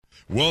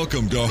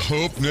Welcome to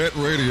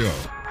HopeNet Radio,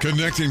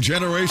 connecting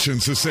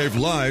generations to save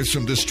lives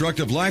from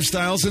destructive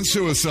lifestyles and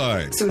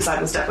suicide. Suicide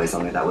was definitely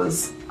something that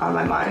was on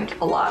my mind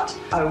a lot.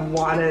 I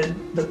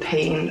wanted the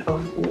pain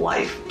of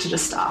life to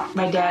just stop.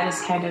 My dad is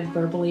kind of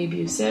verbally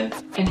abusive,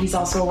 and he's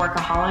also a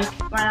workaholic.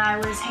 When I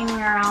was hanging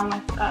around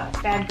with a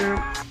bad group,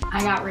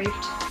 I got raped.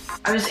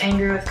 I was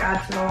angry with God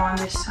for the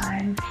longest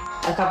time.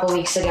 A couple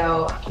weeks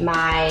ago,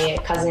 my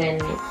cousin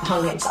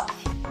hung himself.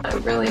 I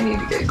really need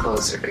to get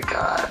closer to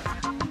God.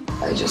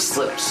 I just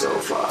slipped so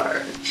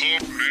far.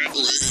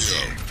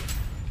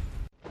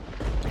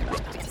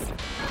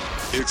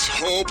 It's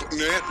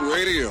HopeNet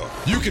Radio.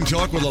 You can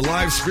talk with a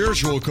live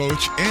spiritual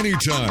coach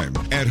anytime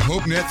at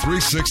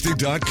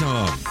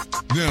HopeNet360.com.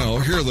 Now,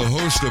 here are the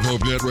hosts of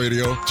HopeNet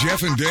Radio,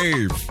 Jeff and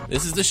Dave.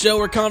 This is the show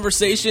where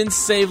conversations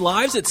save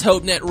lives. It's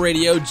HopeNet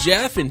Radio.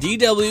 Jeff and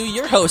DW,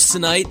 your hosts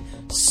tonight.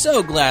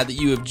 So glad that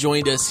you have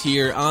joined us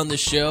here on the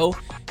show.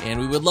 And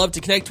we would love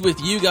to connect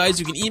with you guys.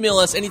 You can email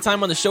us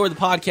anytime on the show or the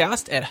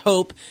podcast at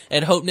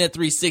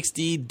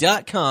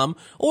hope@hopenet360.com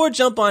or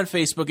jump on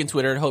Facebook and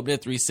Twitter at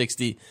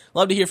HopeNet360.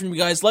 Love to hear from you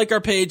guys. Like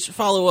our page,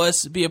 follow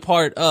us, be a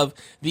part of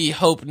the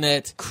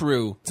HopeNet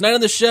crew. Tonight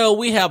on the show,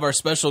 we have our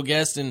special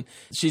guest, and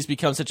she's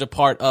become such a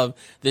part of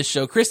this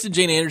show. Kristen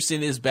Jane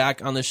Anderson is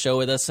back on the show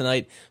with us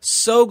tonight.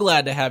 So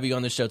glad to have you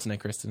on the show tonight,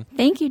 Kristen.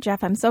 Thank you,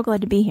 Jeff. I'm so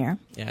glad to be here.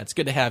 Yeah, it's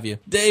good to have you.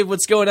 Dave,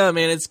 what's going on,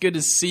 man? It's good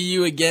to see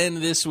you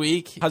again this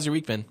week. How's your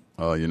week been?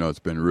 It's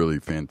been really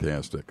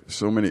fantastic.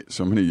 So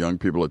many young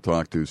people to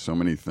talk to, so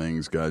many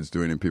things God's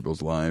doing in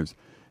people's lives.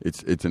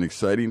 It's an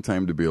exciting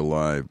time to be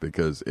alive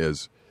because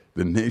as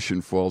the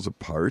nation falls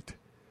apart,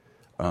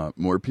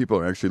 more people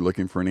are actually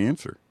looking for an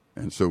answer.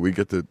 And so we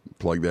get to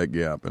plug that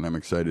gap, and I'm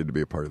excited to be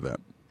a part of that.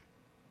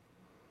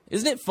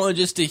 Isn't it fun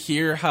just to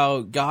hear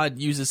how God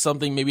uses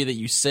something maybe that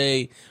you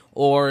say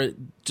or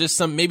just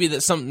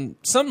something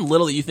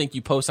little that you think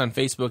you post on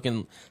Facebook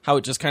and how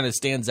it just kind of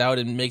stands out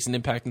and makes an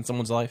impact in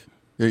someone's life?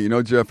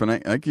 Yeah, Jeff, and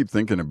I keep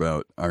thinking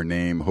about our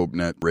name,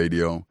 HopeNet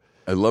Radio.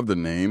 I love the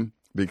name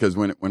because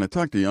when I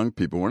talk to young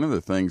people, one of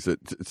the things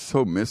that's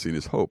so missing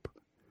is hope.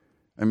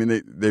 I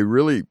mean, they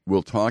really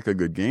will talk a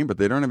good game, but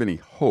they don't have any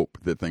hope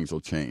that things will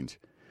change.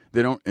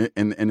 They don't,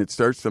 and it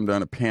starts them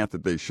down a path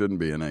that they shouldn't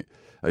be. And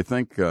I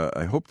think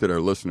I hope that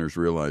our listeners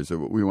realize that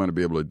what we want to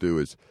be able to do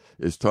is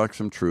talk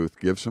some truth,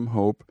 give some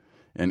hope,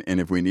 and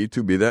if we need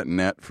to, be that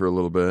net for a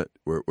little bit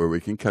where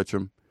we can catch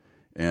them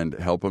and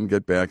help them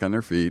get back on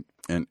their feet.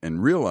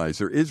 And realize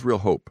there is real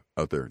hope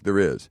out there. There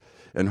is.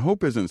 And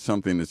hope isn't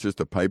something that's just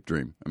a pipe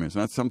dream. I mean, it's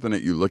not something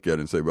that you look at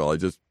and say, well,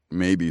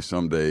 maybe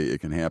someday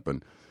it can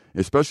happen,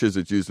 especially as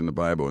it's used in the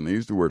Bible. And they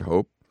use the word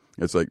hope.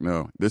 It's like,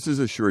 no, this is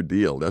a sure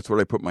deal. That's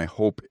what I put my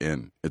hope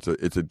in. It's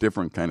a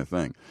different kind of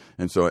thing.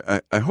 And so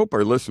I hope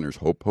our listeners,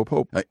 hope.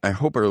 I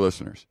hope our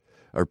listeners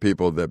are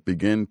people that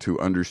begin to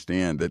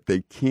understand that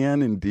they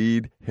can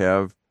indeed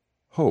have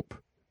hope.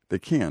 They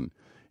can.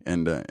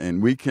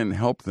 And we can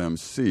help them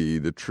see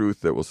the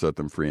truth that will set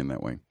them free in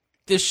that way.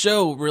 This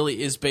show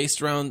really is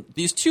based around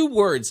these two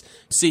words.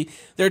 See,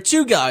 there are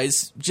two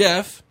guys,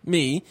 Jeff,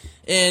 me,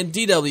 and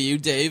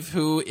DW, Dave,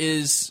 who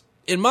is,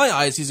 in my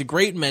eyes, he's a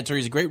great mentor.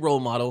 He's a great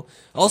role model.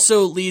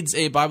 Also leads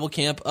a Bible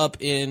camp up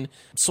in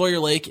Sawyer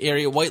Lake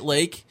area, White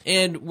Lake.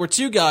 And we're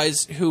two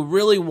guys who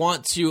really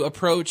want to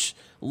approach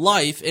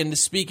life and to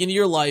speak into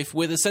your life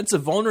with a sense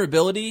of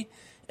vulnerability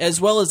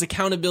as well as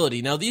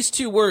accountability. Now, these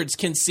two words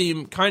can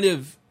seem kind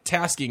of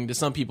tasking to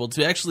some people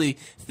to actually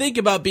think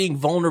about being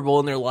vulnerable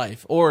in their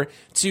life or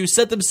to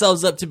set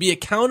themselves up to be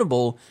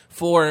accountable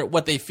for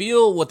what they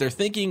feel, what they're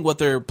thinking, what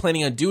they're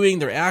planning on doing,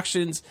 their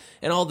actions,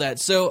 and all that.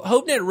 So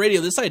HopeNet Radio,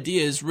 this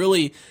idea is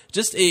really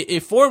just a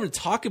forum to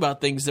talk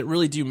about things that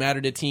really do matter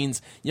to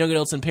teens, young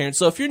adults, and parents.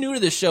 So if you're new to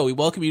this show, we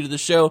welcome you to the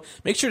show.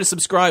 Make sure to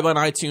subscribe on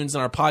iTunes and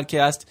our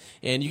podcast,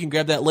 and you can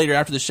grab that later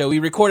after the show. We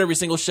record every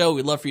single show.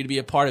 We'd love for you to be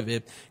a part of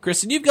it.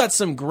 Kristen, you've got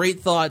some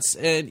great thoughts,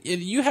 and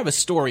you have a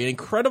story, an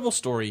incredible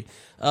story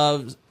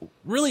of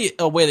really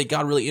a way that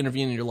God really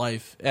intervened in your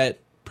life at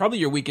probably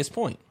your weakest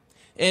point.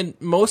 And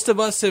most of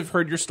us have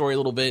heard your story a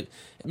little bit.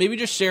 Maybe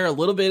just share a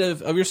little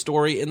bit of your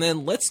story, and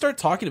then let's start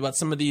talking about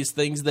some of these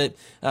things that,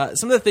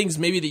 some of the things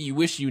maybe that you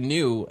wish you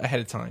knew ahead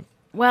of time.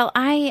 Well,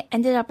 I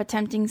ended up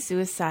attempting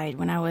suicide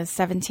when I was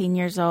 17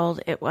 years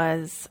old. It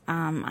was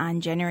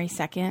on January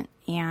 2nd,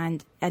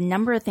 and a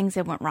number of things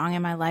that went wrong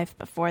in my life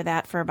before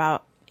that for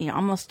about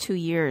almost 2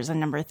 years. A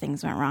number of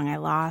things went wrong. I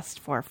lost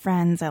 4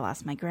 friends. I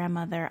lost my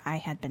grandmother. I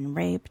had been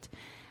raped.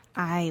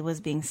 I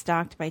was being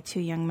stalked by 2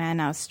 young men.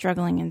 I was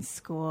struggling in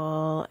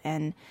school,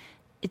 and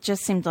it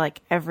just seemed like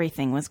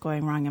everything was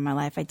going wrong in my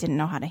life. I didn't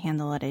know how to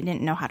handle it. I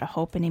didn't know how to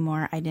hope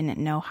anymore. I didn't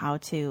know how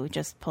to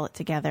just pull it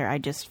together. I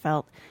just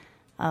felt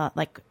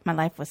like my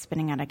life was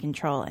spinning out of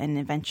control, and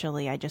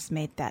eventually I just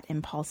made that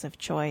impulsive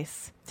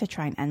choice to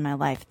try and end my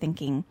life,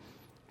 thinking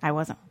I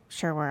wasn't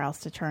sure where else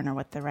to turn or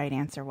what the right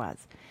answer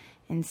was.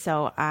 And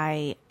so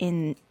I,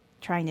 in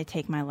trying to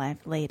take my life,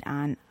 laid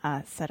on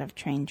a set of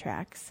train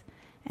tracks,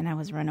 and I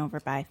was run over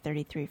by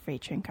 33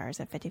 freight train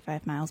cars at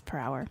 55 miles per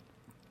hour.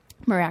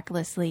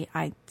 Miraculously,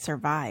 I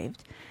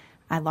survived.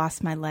 I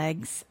lost my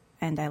legs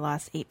and I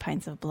lost 8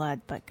 pints of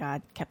blood, but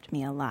God kept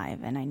me alive.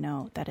 And I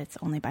know that it's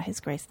only by his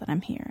grace that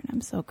I'm here. And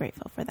I'm so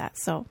grateful for that.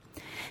 So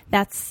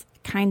that's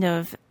kind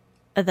of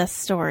the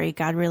story.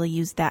 God really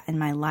used that in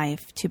my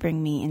life to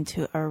bring me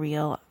into a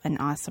real and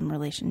awesome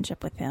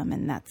relationship with him.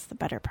 And that's the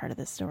better part of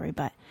the story.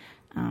 But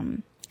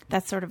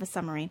that's sort of a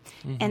summary.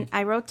 Mm-hmm. And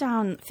I wrote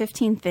down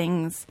 15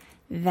 things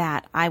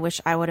that I wish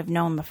I would have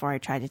known before I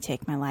tried to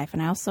take my life.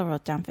 And I also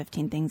wrote down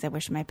 15 things I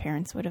wish my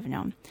parents would have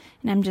known.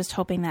 And I'm just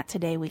hoping that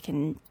today we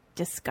can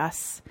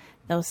discuss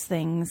those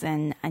things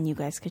and you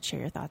guys could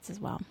share your thoughts as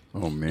well.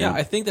 Oh, man. Yeah,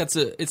 I think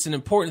it's an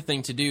important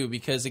thing to do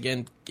because,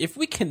 again, if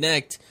we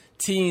connect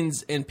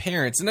teens and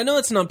parents, and I know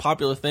it's an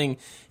unpopular thing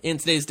in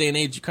today's day and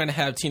age, you kind of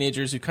have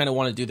teenagers who kind of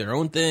want to do their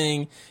own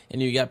thing,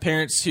 and you got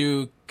parents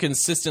who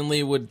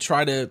consistently would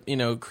try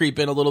to, creep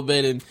in a little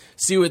bit and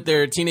see what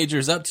their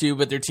teenager's up to,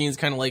 but their teens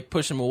kind of like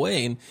push them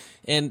away.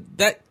 And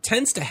that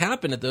tends to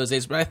happen at those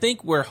days. But I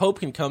think where hope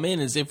can come in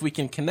is if we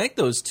can connect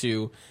those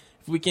two,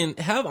 if we can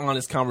have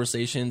honest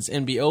conversations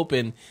and be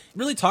open,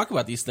 really talk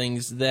about these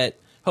things, that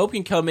hope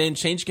can come in,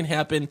 change can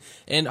happen,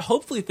 and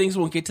hopefully things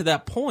won't get to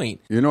that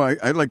point.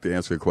 I'd like to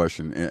ask a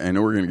question. I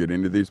know we're going to get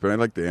into these, but I'd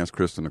like to ask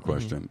Kristen a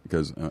question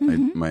because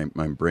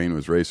my brain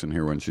was racing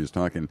here when she was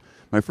talking.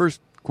 My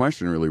first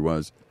question really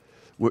was,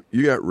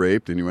 you got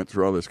raped and you went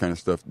through all this kind of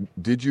stuff.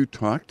 Did you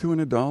talk to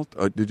an adult?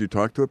 Did you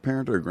talk to a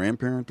parent or a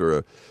grandparent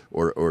or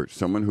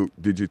someone who?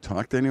 Did you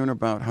talk to anyone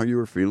about how you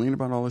were feeling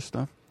about all this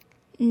stuff?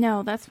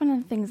 No, that's one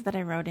of the things that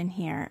I wrote in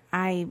here.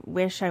 I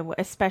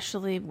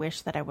especially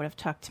wish that I would have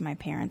talked to my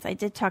parents. I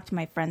did talk to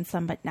my friends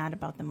some, but not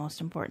about the most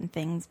important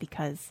things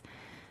because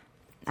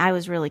I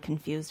was really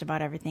confused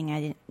about everything.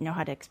 I didn't know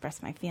how to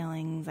express my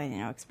feelings. I didn't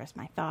know how to express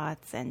my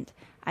thoughts, and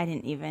I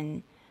didn't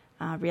even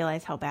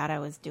realize how bad I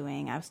was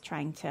doing. I was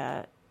trying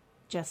to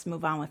just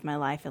move on with my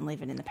life and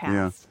leave it in the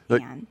past.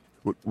 Yeah.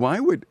 Why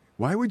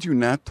would you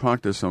not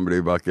talk to somebody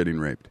about getting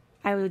raped?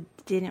 I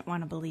didn't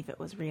want to believe it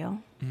was real.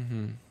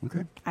 Mm-hmm.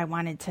 Okay. I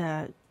wanted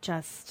to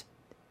just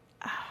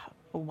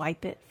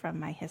wipe it from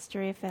my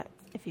history,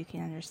 if you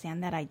can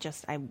understand that. I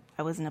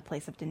was in a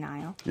place of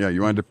denial. Yeah,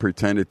 you wanted to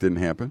pretend it didn't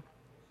happen?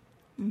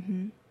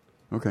 Mm-hmm.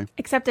 Okay.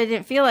 Except I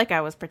didn't feel like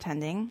I was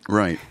pretending.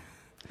 Right.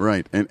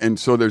 And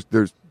so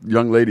there's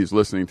young ladies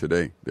listening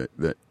today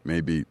that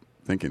may be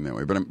thinking that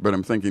way. But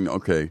I'm thinking,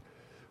 okay,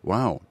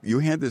 wow, you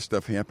had this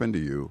stuff happen to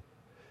you.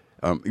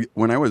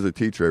 When I was a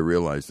teacher, I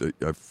realized,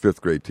 a fifth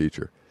grade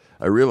teacher,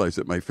 I realized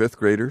that my fifth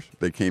graders,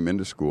 they came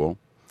into school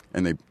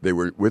and they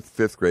were with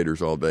fifth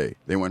graders all day.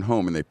 They went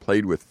home and they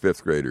played with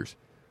fifth graders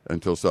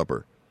until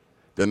supper.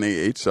 Then they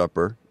ate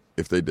supper,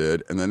 if they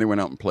did, and then they went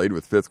out and played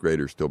with fifth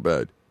graders till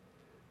bed.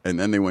 And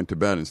then they went to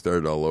bed and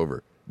started all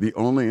over. The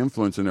only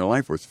influence in their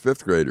life was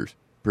fifth graders,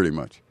 pretty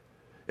much.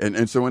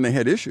 And so when they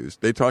had issues,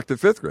 they talked to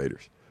fifth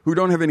graders who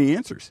don't have any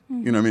answers.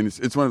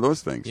 Mm-hmm. It's one of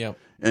those things. Yep.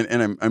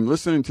 And I'm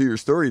listening to your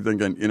story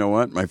thinking, you know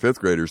what, my fifth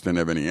graders didn't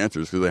have any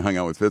answers because they hung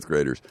out with fifth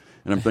graders.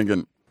 And I'm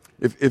thinking,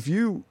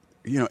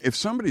 if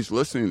somebody's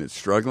listening that's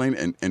struggling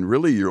and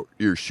really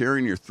you're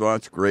sharing your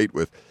thoughts great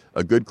with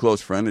a good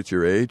close friend at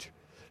your age,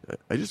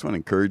 I just want to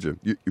encourage you.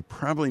 You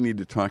probably need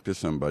to talk to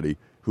somebody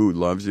who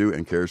loves you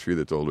and cares for you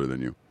that's older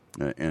than you.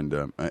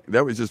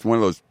 That was just one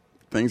of those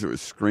things that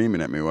was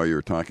screaming at me while you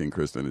were talking,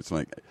 Kristen. It's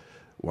like,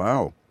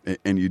 wow.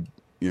 And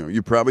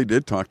you probably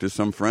did talk to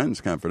some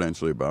friends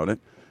confidentially about it.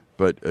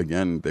 But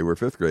again, they were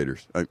fifth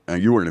graders.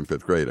 You weren't in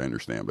fifth grade, I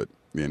understand, but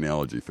the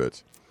analogy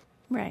fits.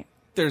 Right.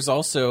 There's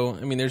also,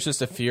 there's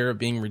just a fear of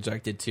being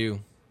rejected too.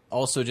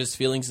 Also just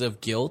feelings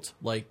of guilt,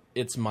 like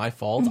it's my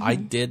fault. Mm-hmm. I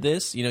did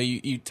this.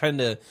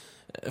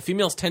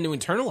 Females tend to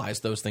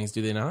internalize those things,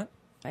 do they not?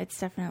 It's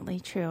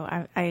definitely true.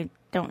 I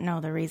don't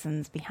know the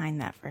reasons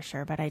behind that for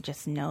sure, but I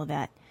just know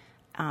that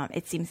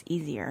it seems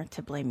easier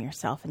to blame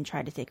yourself and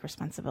try to take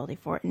responsibility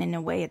for it. And in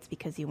a way, it's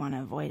because you want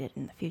to avoid it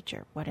in the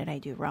future. What did I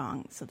do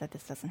wrong so that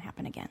this doesn't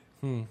happen again?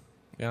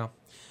 Yeah.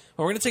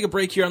 Well, we're going to take a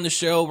break here on the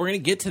show. We're going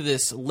to get to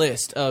this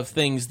list of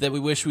things that we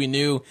wish we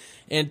knew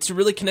and to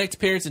really connect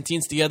parents and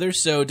teens together.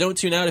 So don't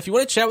tune out. If you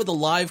want to chat with a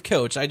live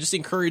coach, I just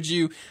encourage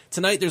you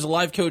tonight. There's a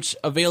live coach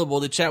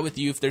available to chat with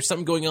you. If there's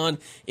something going on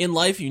in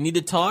life, you need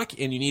to talk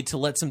and you need to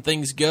let some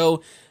things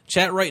go.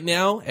 Chat right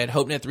now at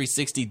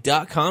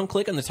HopeNet360.com.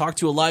 Click on the Talk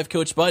to a Live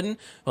Coach button.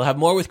 We'll have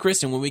more with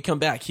Kristen when we come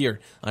back here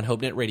on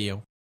HopeNet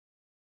Radio.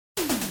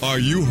 Are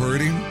you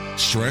hurting?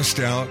 Stressed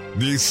out?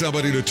 Need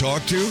somebody to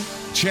talk to?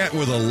 Chat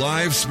with a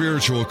live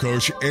spiritual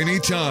coach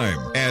anytime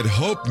at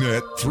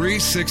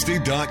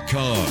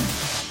HopeNet360.com.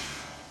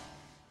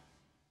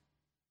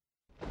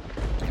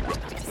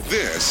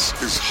 This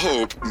is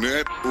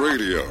HopeNet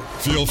Radio.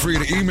 Feel free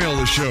to email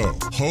the show,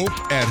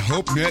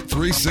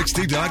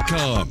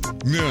 hope@HopeNet360.com.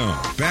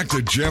 Now, back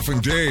to Jeff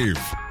and Dave.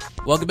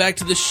 Welcome back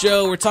to the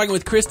show. We're talking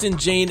with Kristen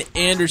Jane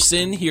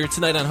Anderson here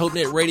tonight on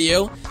HopeNet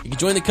Radio. You can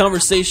join the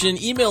conversation.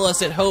 Email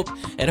us at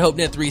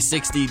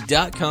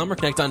hope@HopeNet360.com or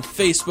connect on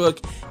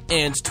Facebook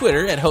and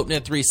Twitter at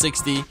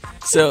HopeNet360.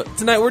 So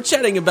tonight we're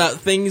chatting about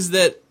things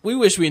that we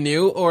wish we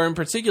knew, or in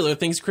particular,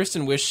 things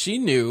Kristen wished she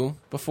knew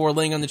before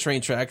laying on the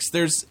train tracks.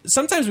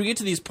 Sometimes we get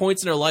to these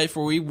points in our life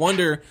where we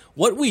wonder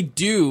what we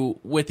do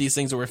with these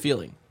things that we're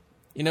feeling.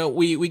 You know,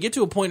 we get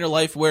to a point in our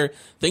life where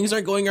things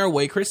aren't going our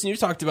way. Kristen, you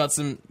talked about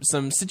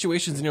some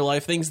situations in your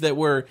life, things that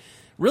were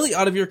really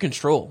out of your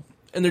control,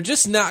 and they're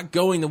just not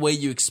going the way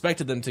you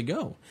expected them to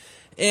go.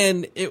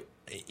 And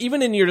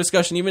even in your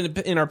discussion, even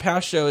in our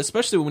past show,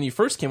 especially when you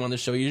first came on the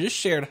show, you just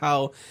shared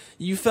how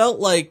you felt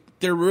like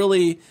you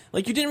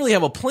didn't really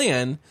have a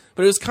plan,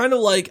 but it was kind of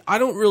like, I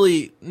don't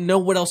really know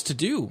what else to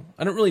do.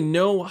 I don't really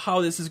know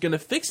how this is going to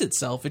fix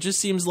itself. It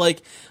just seems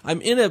like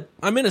I'm in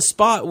a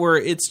spot where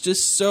it's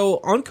just so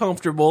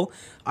uncomfortable.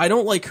 I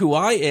don't like who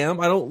I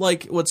am. I don't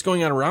like what's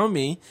going on around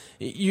me.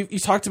 You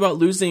talked about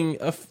losing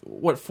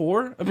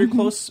 4 of your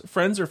close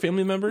friends or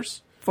family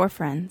members? 4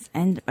 friends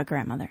and a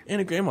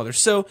grandmother.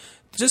 So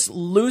just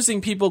losing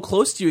people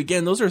close to you,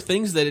 again, those are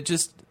things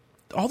that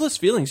all those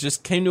feelings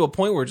just came to a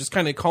point where it just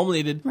kind of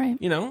culminated, right.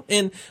 You know?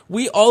 And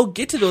we all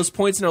get to those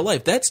points in our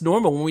life. That's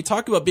normal. When we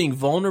talk about being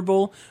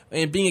vulnerable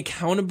and being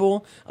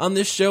accountable on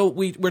this show,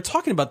 we're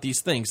talking about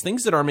these things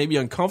that are maybe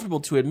uncomfortable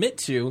to admit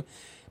to,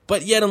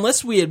 but yet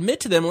unless we admit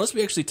to them, unless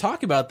we actually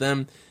talk about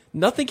them,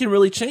 nothing can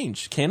really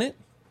change, can it?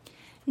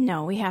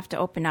 No, we have to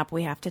open up.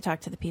 We have to talk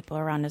to the people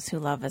around us who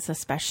love us,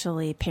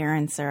 especially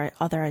parents or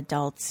other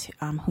adults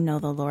who know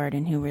the Lord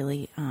and who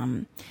really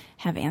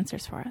have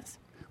answers for us.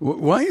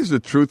 Why is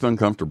the truth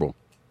uncomfortable?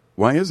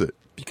 Why is it?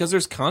 Because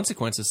there's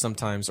consequences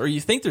sometimes, or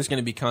you think there's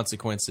going to be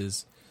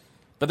consequences,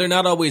 but they're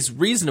not always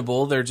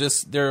reasonable.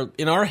 They're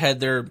in our head,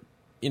 they're,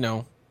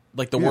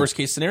 like the worst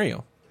case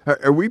scenario.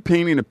 Are we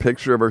painting a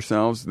picture of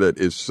ourselves that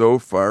is so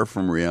far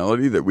from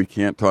reality that we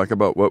can't talk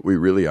about what we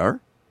really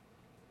are?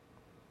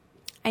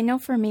 I know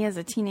for me as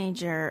a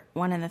teenager,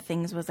 one of the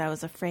things was I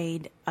was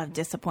afraid of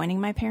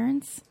disappointing my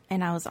parents,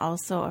 and I was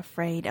also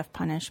afraid of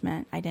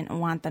punishment. I didn't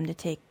want them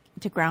to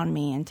ground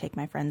me and take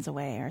my friends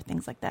away or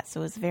things like that. So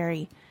it was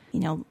very,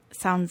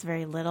 sounds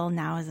very little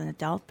now as an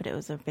adult, but it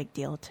was a big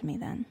deal to me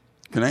then.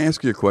 Can I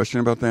ask you a question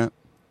about that?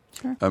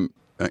 Sure.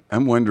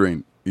 I'm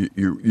wondering,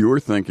 you were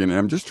thinking, and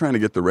I'm just trying to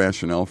get the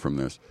rationale from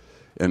this,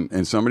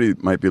 and somebody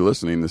might be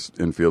listening this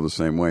and feel the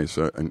same way,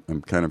 so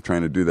I'm kind of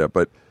trying to do that.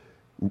 But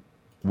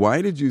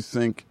why did you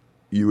think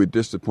you would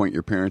disappoint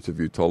your parents if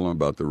you told them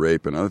about the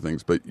rape and other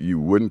things, but you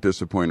wouldn't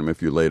disappoint them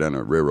if you laid on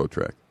a railroad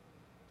track?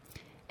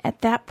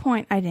 At that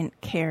point, I didn't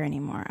care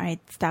anymore. I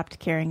stopped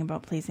caring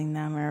about pleasing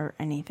them or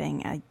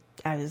anything.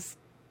 I was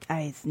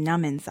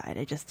numb inside.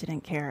 I just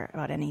didn't care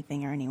about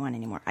anything or anyone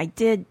anymore. I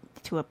did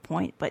to a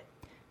point, but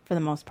for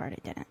the most part, I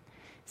didn't.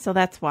 So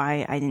that's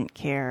why I didn't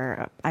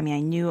care. I mean, I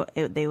knew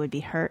they would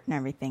be hurt and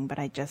everything, but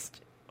I just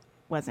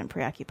wasn't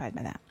preoccupied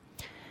by that.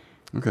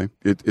 Okay.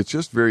 It's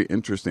just very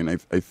interesting.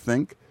 I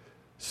think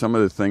some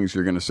of the things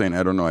you're going to say, and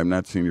I don't know, I've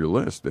not seen your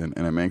list, and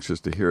I'm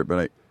anxious to hear it,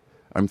 but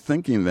I'm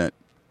thinking that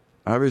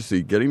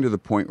obviously getting to the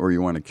point where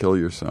you want to kill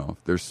yourself,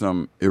 there's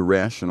some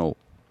irrational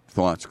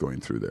thoughts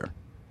going through there.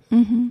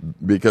 Mm-hmm.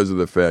 Because of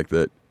the fact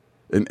that,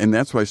 and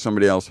that's why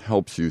somebody else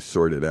helps you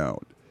sort it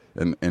out,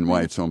 and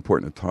why it's so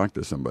important to talk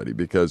to somebody,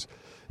 because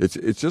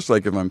it's just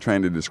like if I'm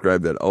trying to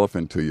describe that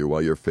elephant to you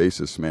while your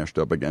face is smashed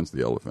up against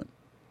the elephant.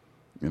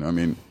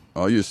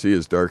 All you see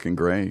is dark and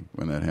gray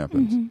when that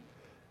happens. Mm-hmm.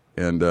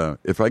 And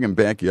if I can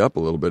back you up a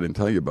little bit and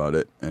tell you about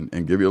it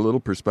and give you a little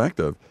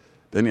perspective,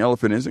 then the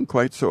elephant isn't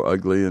quite so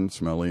ugly and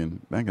smelly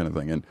and that kind of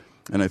thing.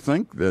 And I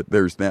think that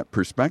there's that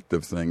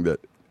perspective thing that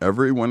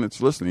everyone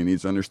that's listening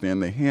needs to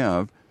understand they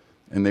have,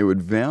 and they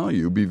would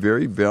be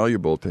very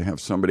valuable to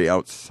have somebody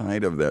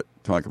outside of that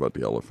talk about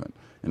the elephant.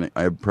 And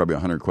I have probably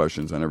 100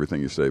 questions on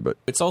everything you say, but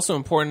it's also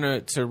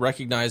important to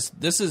recognize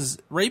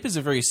rape is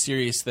a very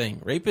serious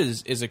thing. Rape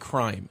is a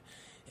crime.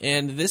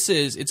 And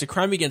it's a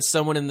crime against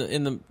someone in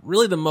the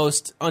really the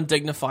most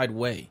undignified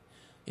way.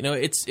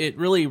 It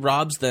really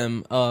robs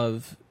them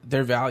of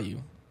their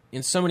value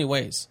in so many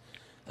ways.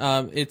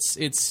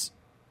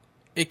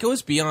 It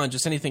goes beyond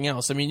just anything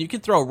else. I mean, you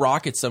could throw a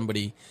rock at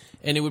somebody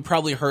and it would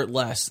probably hurt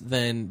less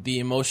than the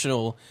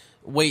emotional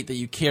weight that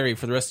you carry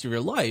for the rest of your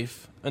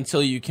life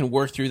until you can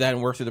work through that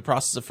and work through the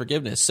process of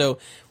forgiveness. So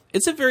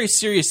it's a very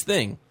serious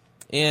thing.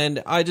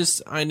 And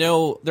I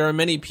know there are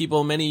many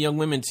people, many young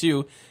women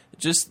too,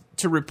 just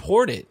to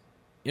report it,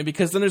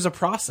 because then there's a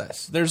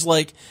process. There's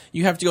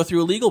you have to go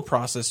through a legal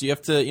process. You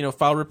have to,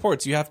 file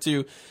reports. You have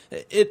to,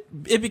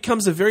 it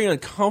becomes a very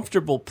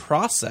uncomfortable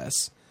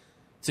process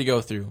to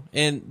go through.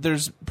 And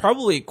there's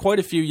probably quite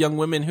a few young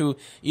women who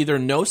either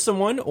know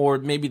someone or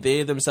maybe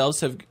they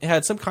themselves have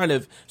had some kind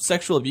of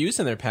sexual abuse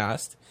in their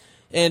past.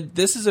 And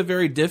this is a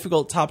very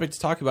difficult topic to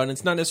talk about, and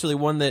it's not necessarily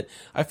one that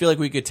I feel like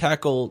we could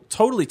tackle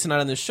totally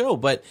tonight on this show.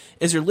 But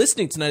as you're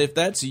listening tonight, if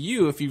that's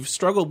you, if you've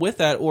struggled with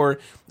that, or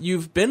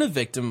you've been a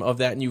victim of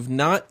that and you've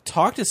not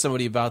talked to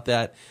somebody about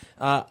that,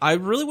 I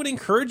really would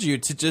encourage you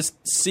to just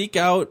seek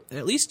out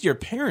at least your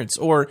parents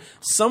or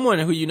someone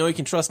who you know you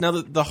can trust. Now,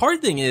 the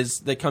hard thing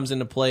that comes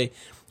into play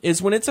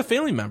is when it's a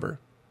family member,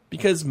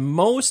 because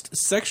most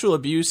sexual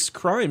abuse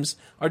crimes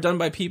are done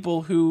by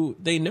people who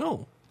they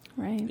know.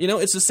 Right. You know,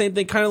 it's the same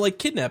thing, kind of like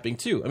kidnapping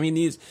too. I mean,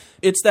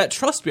 it's that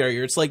trust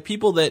barrier. It's like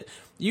people that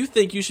you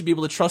think you should be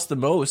able to trust the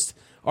most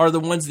are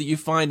the ones that you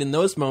find in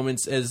those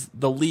moments as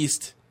the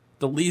least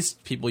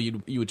people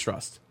you would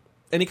trust.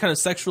 Any kind of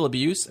sexual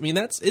abuse, I mean,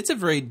 it's a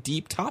very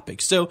deep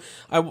topic. So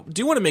I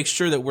do want to make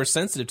sure that we're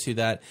sensitive to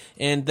that,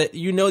 and that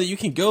you know that you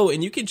can go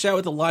and you can chat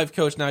with a live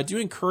coach. Now, I do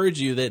encourage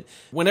you that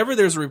whenever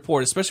there's a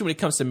report, especially when it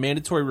comes to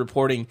mandatory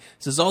reporting,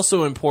 this is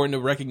also important to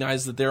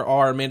recognize that there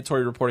are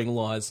mandatory reporting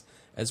laws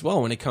as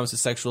well when it comes to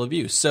sexual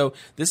abuse. So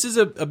this is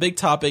a big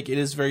topic. It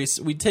is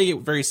we take it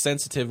very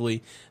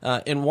sensitively,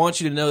 and want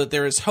you to know that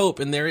there is hope,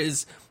 and there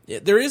is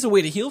a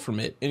way to heal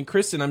from it. And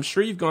Kristen, I'm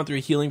sure you've gone through a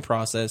healing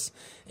process,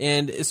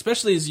 and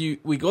especially as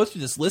we go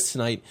through this list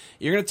tonight,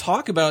 you're going to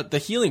talk about the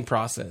healing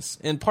process.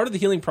 And part of the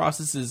healing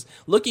process is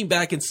looking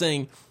back and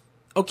saying,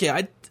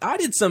 okay, I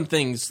did some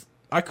things,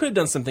 I could have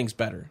done some things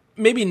better.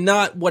 Maybe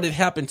not what had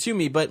happened to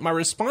me, but my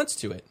response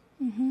to it.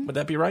 Mm-hmm. Would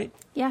that be right?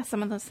 Yeah,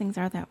 some of those things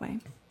are that way.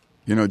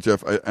 You know,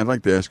 Jeff, I'd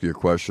like to ask you a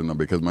question, though,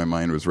 because my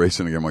mind was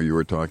racing again while you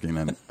were talking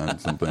on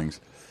some things.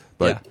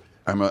 But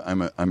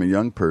yeah. I'm a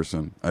young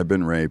person. I've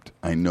been raped.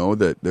 I know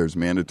that there's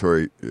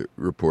mandatory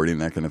reporting,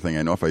 that kind of thing.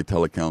 I know if I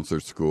tell a counselor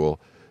at school,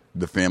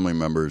 the family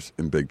member's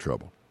in big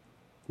trouble.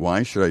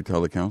 Why should I tell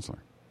the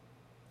counselor?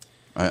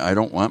 I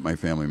don't want my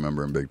family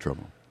member in big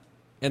trouble.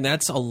 And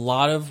that's a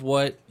lot of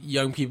what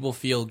young people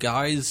feel,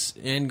 guys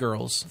and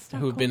girls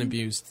who have been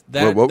abused.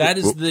 That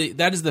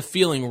is the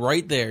feeling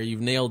right there.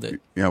 You've nailed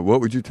it. Yeah.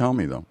 What would you tell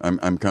me though?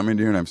 I'm coming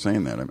to you and I'm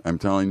saying that. I'm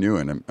telling you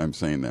and I'm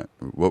saying that.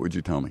 What would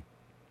you tell me?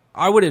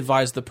 I would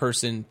advise the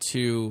person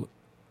to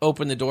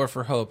open the door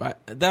for hope.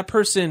 That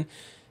person,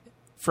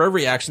 for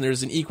every action,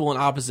 there's an equal and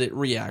opposite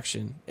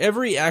reaction.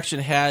 Every action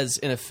has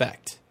an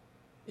effect,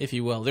 if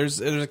you will.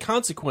 There's a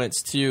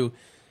consequence to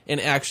an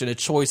action, a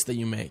choice that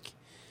you make.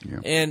 Yeah.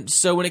 And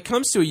so when it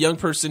comes to a young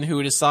person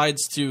who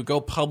decides to go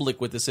public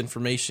with this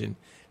information,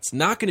 it's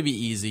not going to be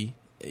easy.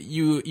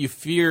 You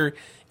fear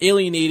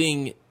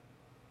alienating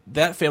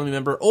that family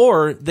member,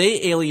 or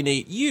they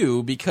alienate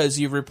you because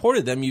you've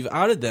reported them, you've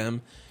outed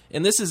them.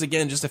 And this is,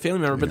 again, just a family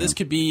member, but this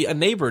could be a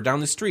neighbor down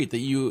the street that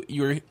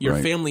your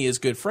right. family is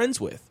good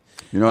friends with.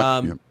 You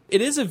know,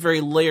 It is a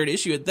very layered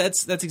issue.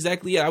 That's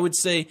exactly it. I would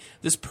say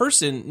this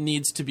person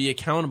needs to be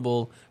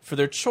accountable for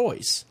their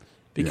choice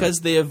because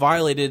they have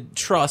violated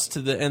trust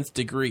to the nth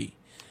degree.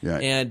 Yeah.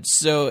 And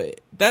so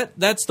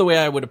that's the way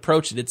I would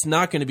approach it. It's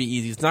not going to be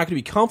easy. It's not going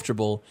to be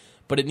comfortable,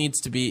 but it needs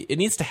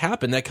to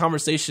happen.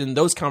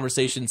 Those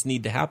conversations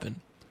need to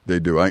happen. They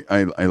do.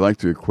 I like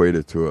to equate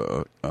it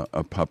to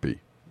a puppy.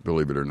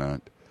 Believe it or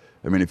not.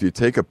 I mean, if you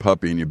take a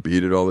puppy and you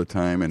beat it all the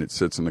time and it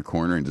sits in the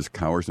corner and just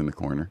cowers in the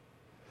corner,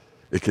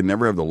 it can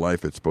never have the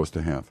life it's supposed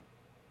to have.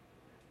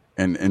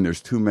 And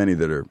there's too many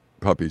that are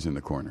puppies in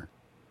the corner.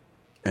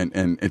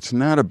 And it's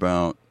not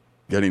about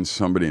getting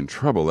somebody in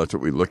trouble. That's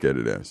what we look at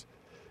it as.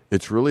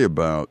 It's really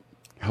about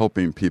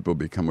helping people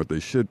become what they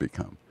should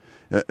become.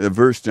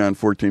 Verse John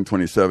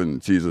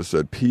 14:27, Jesus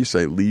said, "Peace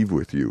I leave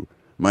with you.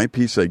 My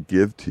peace I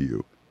give to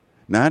you.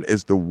 Not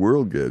as the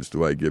world gives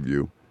do I give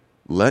you.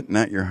 Let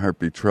not your heart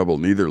be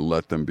troubled, neither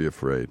let them be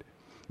afraid."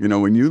 You know,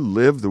 when you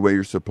live the way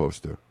you're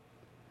supposed to,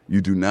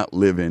 you do not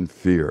live in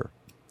fear.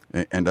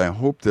 And I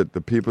hope that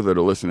the people that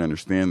are listening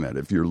understand that.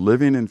 If you're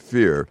living in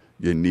fear,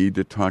 you need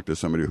to talk to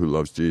somebody who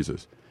loves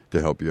Jesus to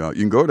help you out.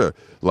 You can go to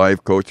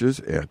live coaches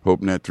at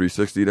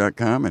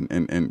HopeNet360.com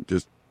and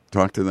just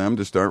talk to them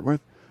to start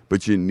with.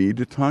 But you need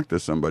to talk to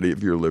somebody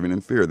if you're living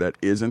in fear. That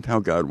isn't how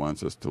God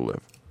wants us to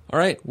live. All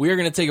right, we are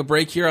going to take a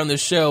break here on the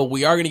show.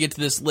 We are going to get to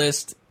this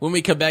list when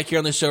we come back here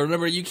on the show.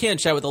 Remember, you can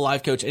chat with a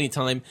live coach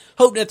anytime.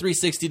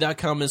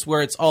 HopeNet360.com is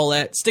where it's all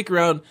at. Stick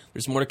around.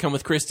 There's more to come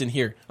with Kristen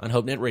here on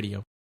HopeNet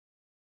Radio.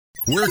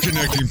 We're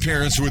connecting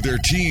parents with their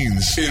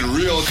teens in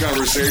real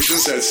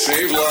conversations that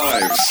save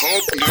lives.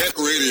 HopeNet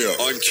Radio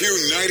on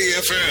Q90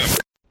 FM.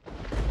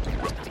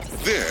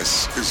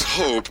 This is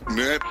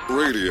HopeNet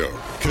Radio.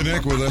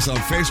 Connect with us on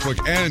Facebook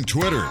and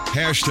Twitter.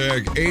 #HNR.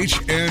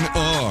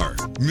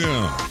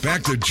 Now,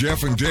 back to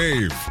Jeff and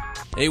Dave.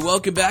 Hey,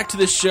 welcome back to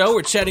the show.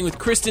 We're chatting with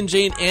Kristen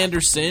Jane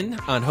Anderson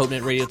on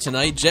HopeNet Radio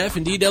tonight. Jeff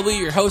and DW,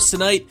 your hosts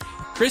tonight.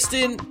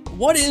 Kristen,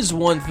 what is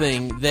one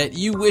thing that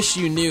you wish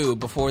you knew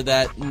before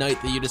that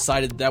night that you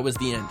decided that was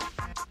the end?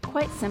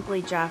 Quite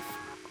simply, Jeff,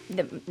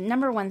 the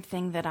number one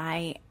thing that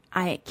I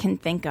can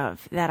think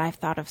of that I've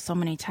thought of so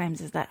many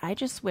times is that I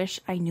just wish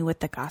I knew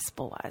what the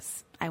gospel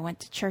was. I went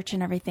to church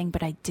and everything,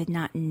 but I did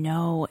not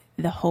know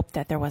the hope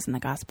that there was in the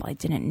gospel. I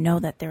didn't know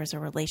that there was a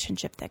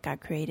relationship that God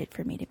created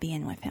for me to be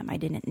in with him. I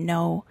didn't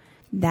know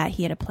that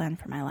he had a plan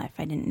for my life.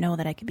 I didn't know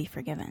that I could be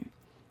forgiven.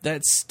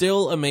 That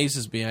still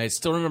amazes me. I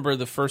still remember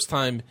the first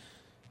time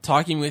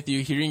talking with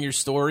you, hearing your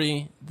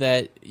story,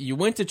 that you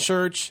went to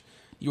church,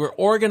 you were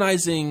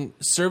organizing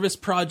service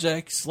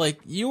projects. Like,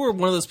 you were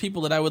one of those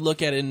people that I would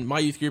look at in my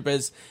youth group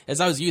as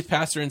I was a youth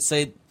pastor and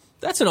say,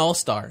 that's an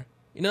all-star.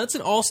 You know, that's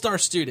an all-star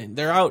student.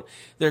 They're out,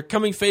 they're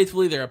coming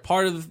faithfully, they're a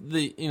part of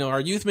the, our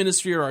youth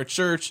ministry or our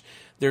church.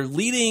 They're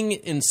leading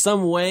in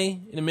some way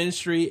in a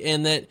ministry,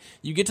 and that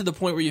you get to the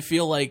point where you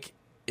feel like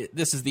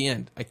this is the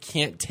end. I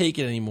can't take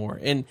it anymore.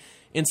 And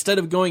instead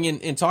of going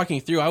in and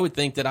talking through, I would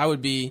think that I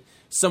would be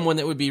someone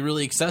that would be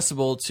really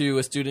accessible to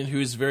a student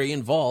who's very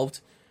involved,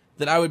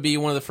 that I would be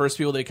one of the first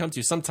people they come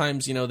to.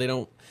 Sometimes,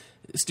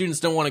 students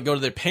don't want to go to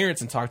their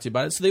parents and talk to you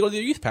about it, so they go to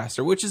their youth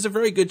pastor, which is a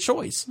very good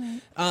choice.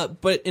 Right.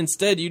 But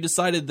instead, you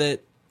decided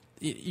that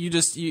you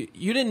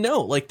didn't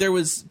know. Like,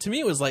 to me,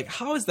 it was like,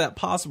 how is that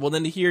possible? And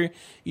then to hear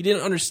you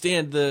didn't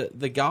understand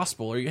the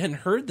gospel, or you hadn't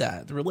heard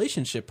that, the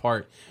relationship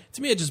part.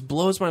 To me, it just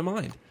blows my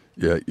mind.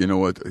 Yeah, you know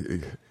what?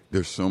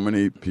 There's so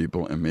many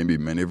people, and maybe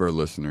many of our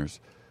listeners,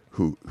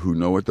 who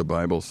know what the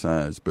Bible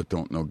says but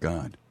don't know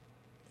God.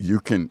 You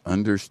can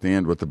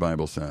understand what the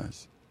Bible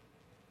says,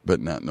 but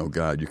not know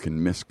God. You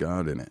can miss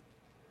God in it.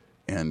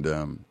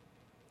 And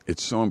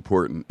it's so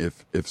important.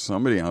 If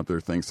somebody out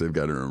there thinks they've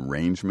got an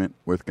arrangement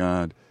with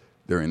God,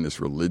 they're in this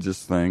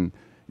religious thing.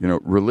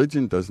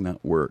 Religion does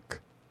not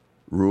work.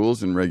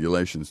 Rules and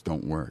regulations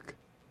don't work.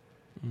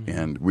 Mm-hmm.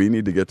 And we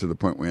need to get to the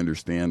point where we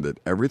understand that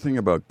everything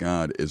about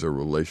God is a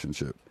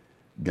relationship.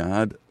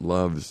 God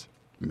loves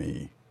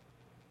me.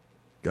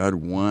 God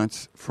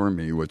wants for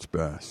me what's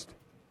best.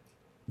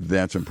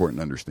 That's important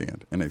to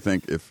understand. And I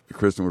think if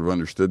Kristen would have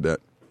understood that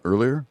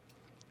earlier,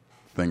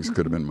 things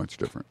could have been much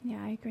different.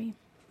 Yeah, I agree.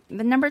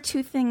 The number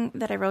 2 thing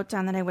that I wrote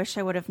down that I wish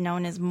I would have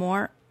known is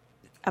more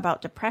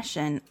about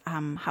depression,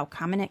 how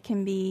common it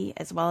can be,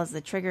 as well as the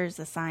triggers,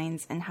 the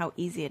signs, and how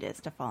easy it is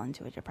to fall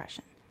into a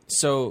depression.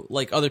 So,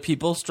 like, other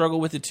people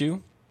struggle with it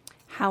too?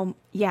 And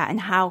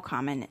how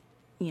common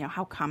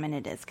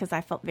it is. Because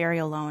I felt very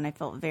alone. I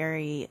felt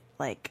very,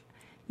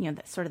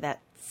 that sort of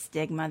that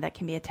stigma that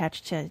can be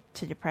attached to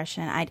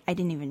depression. I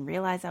didn't even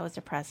realize I was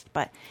depressed,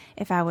 but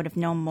if I would have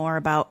known more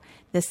about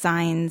the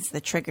signs,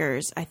 the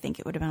triggers, I think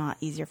it would have been a lot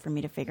easier for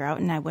me to figure out,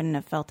 and I wouldn't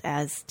have felt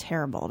as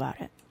terrible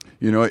about it.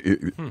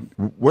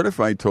 What if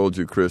I told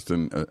you,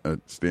 Kristen, a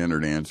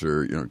standard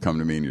answer, come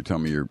to me and you tell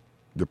me you're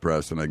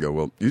depressed, and I go,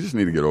 well, you just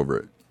need to get over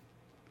it.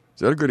 Is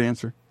that a good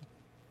answer?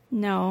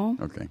 No.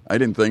 Okay. I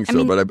didn't think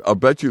so, but I'll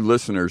bet you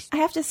listeners. I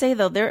have to say,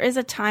 though, there is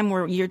a time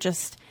where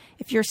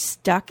if you're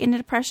stuck in a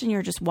depression,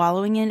 you're just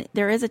wallowing in it,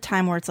 there is a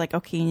time where it's like,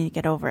 okay, you need to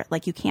get over it.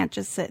 Like, you can't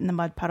just sit in the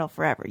mud puddle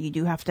forever. You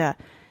do have to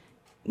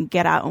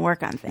get out and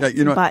work on things.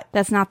 Yeah, but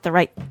that's not the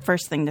right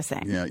first thing to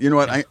say. Yeah, you know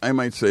what? I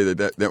might say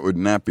that would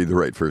not be the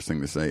right first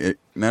thing to say.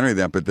 Not only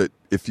that, but that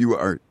if you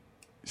are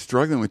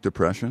struggling with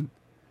depression,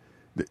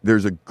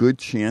 there's a good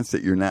chance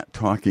that you're not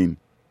talking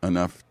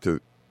enough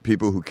to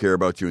people who care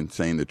about you and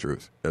saying the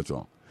truth. That's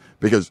all.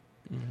 Because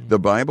the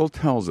Bible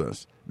tells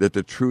us that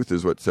the truth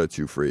is what sets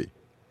you free.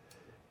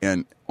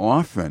 And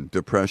often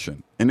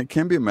depression, and it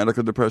can be a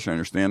medical depression, I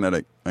understand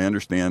that. I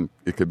understand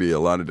it could be a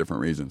lot of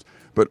different reasons.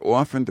 But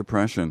often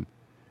depression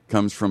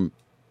comes from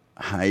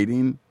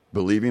hiding,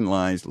 believing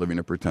lies, living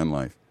a pretend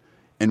life.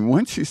 And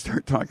once you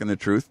start talking the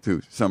truth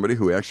to somebody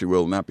who actually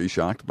will not be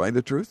shocked by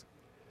the truth,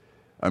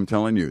 I'm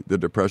telling you, the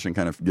depression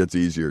kind of gets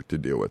easier to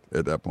deal with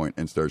at that point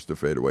and starts to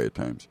fade away at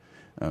times.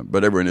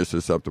 But everyone is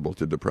susceptible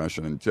to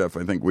depression. And Jeff,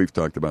 I think we've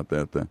talked about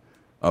that, the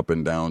up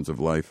and downs of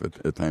life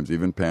at times.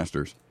 Even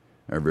pastors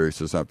are very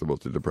susceptible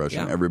to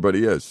depression. Yeah.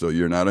 Everybody is. So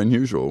you're not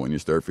unusual when you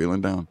start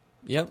feeling down.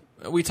 Yep.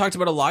 We talked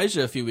about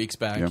Elijah a few weeks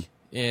back. Yeah.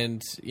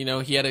 And,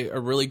 he had a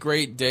really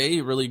great day,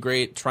 a really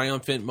great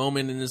triumphant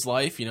moment in his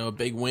life, a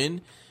big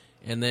win.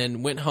 And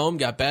then went home,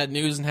 got bad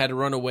news, and had to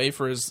run away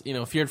for his,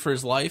 feared for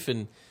his life.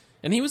 And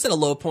he was at a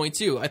low point,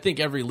 too. I think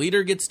every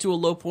leader gets to a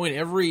low point.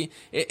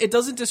 It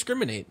doesn't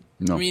discriminate.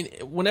 No. I mean,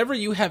 whenever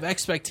you have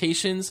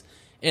expectations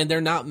and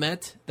they're not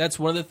met, that's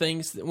one of the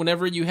things.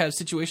 Whenever you have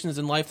situations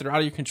in life that are out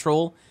of your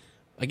control,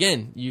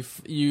 again,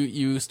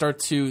 you start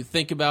to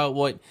think about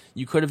what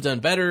you could have done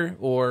better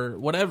or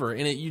whatever,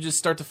 and you just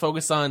start to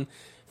focus on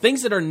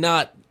things that they're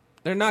not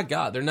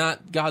God. They're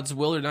not God's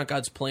will. They're not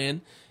God's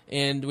plan.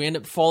 And we end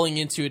up falling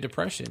into a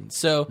depression.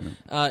 So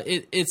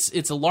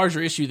it's a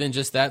larger issue than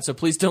just that. So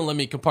please don't let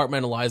me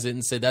compartmentalize it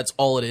and say that's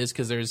all it is,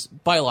 because there's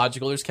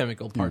biological, there's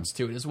chemical parts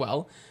to it as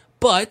well.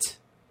 But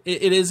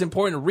it is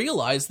important to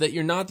realize that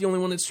you're not the only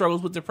one that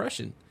struggles with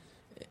depression.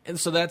 And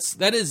so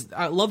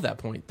I love that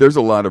point. There's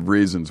a lot of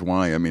reasons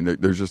why. I mean,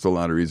 there's just a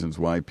lot of reasons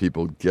why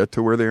people get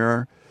to where they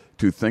are.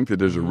 To think that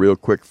there's a real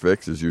quick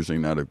fix is usually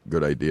not a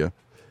good idea.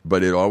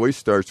 But it always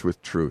starts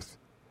with truth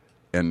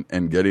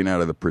and getting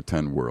out of the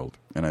pretend world.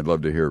 And I'd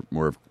love to hear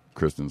more of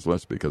Kristen's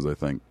list, because I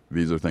think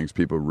these are things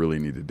people really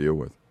need to deal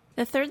with.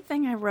 The third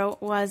thing I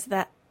wrote was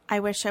that I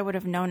wish I would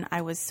have known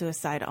I was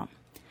suicidal.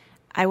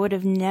 I would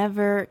have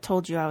never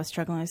told you I was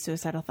struggling with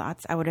suicidal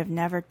thoughts. I would have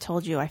never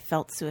told you I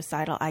felt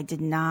suicidal. I did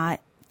not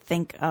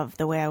think of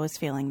the way I was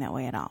feeling that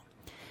way at all.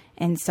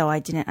 And so I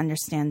didn't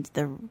understand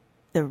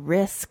the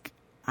risk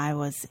I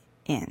was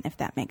in, if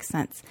that makes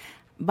sense.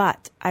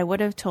 But I would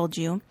have told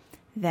you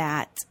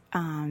that,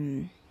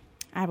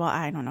 I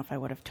don't know if I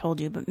would have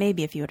told you, but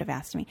maybe if you would have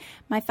asked me.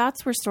 My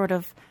thoughts were sort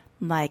of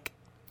like,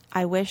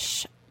 I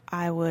wish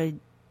I would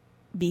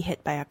be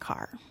hit by a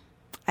car.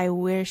 I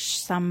wish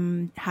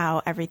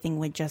somehow everything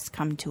would just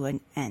come to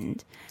an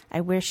end.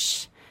 I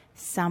wish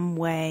some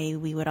way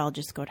we would all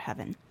just go to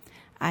heaven.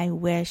 I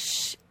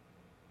wish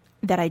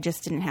that I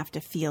just didn't have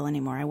to feel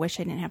anymore. I wish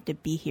I didn't have to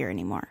be here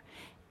anymore.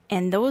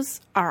 And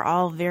those are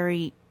all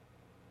very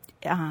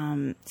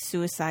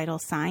suicidal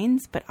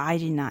signs, but I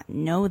did not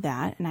know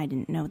that, and I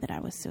didn't know that I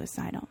was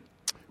suicidal.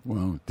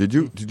 Wow. Did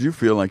you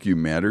feel like you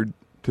mattered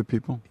to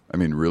people? I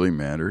mean, really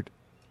mattered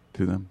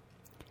to them?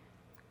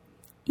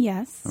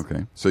 Yes.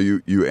 Okay. So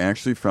you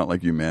actually felt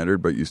like you mattered,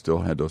 but you still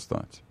had those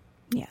thoughts?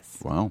 Yes.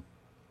 Wow.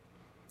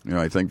 You know,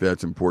 I think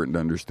that's important to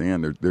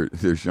understand.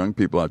 There's young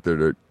people out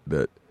there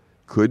that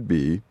could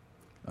be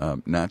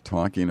not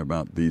talking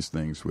about these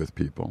things with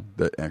people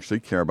that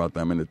actually care about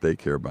them and that they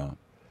care about.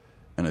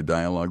 And a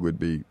dialogue would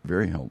be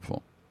very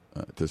helpful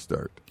to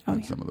start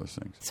on some of those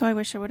things. So I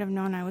wish I would have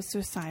known I was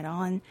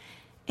suicidal,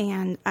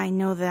 and I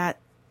know that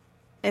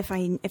if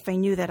I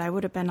knew that, I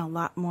would have been a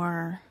lot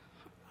more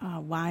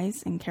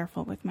wise and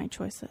careful with my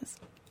choices.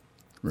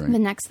 Right. The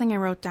next thing I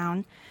wrote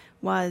down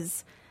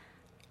was,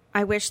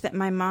 I wish that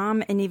my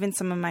mom and even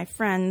some of my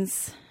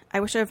friends, I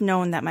wish I have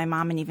known that my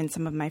mom and even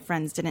some of my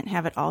friends didn't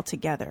have it all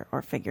together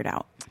or figured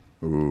out.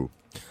 Ooh.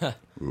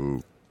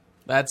 Ooh.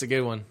 That's a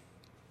good one.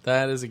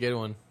 That is a good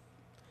one.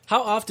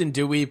 How often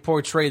do we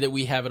portray that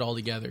we have it all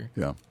together?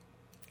 Yeah.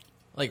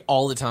 Like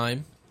all the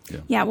time?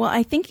 Yeah, well,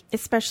 I think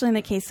especially in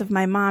the case of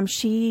my mom,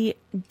 she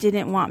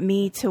didn't want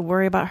me to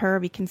worry about her,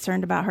 be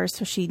concerned about her,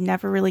 so she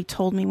never really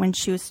told me when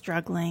she was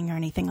struggling or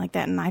anything like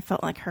that, and I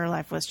felt like her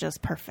life was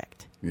just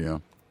perfect. Yeah.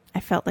 I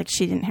felt like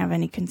she didn't have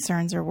any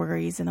concerns or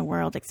worries in the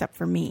world except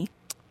for me.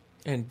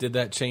 And did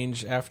that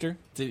change after?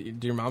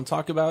 Did your mom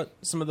talk about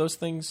some of those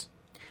things?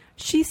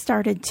 She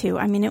started to.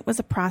 I mean, it was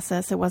a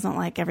process. It wasn't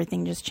like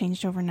everything just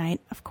changed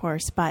overnight, of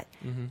course, but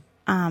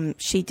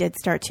she did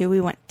start to.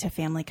 We went to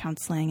family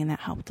counseling, and that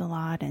helped a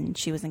lot, and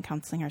she was in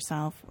counseling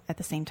herself at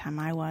the same time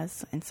I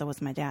was, and so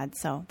was my dad,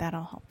 so that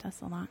all helped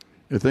us a lot.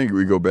 I think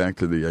we go back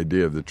to the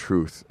idea of the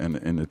truth, and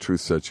the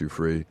truth sets you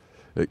free.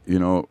 You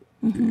know,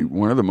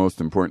 one of the most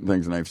important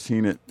things, and I've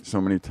seen it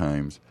so many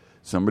times,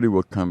 somebody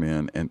will come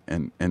in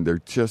and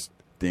they're just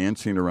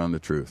dancing around the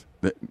truth.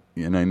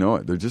 And I know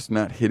it. They're just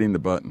not hitting the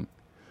button.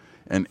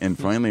 And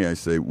finally I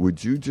say,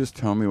 would you just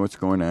tell me what's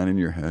going on in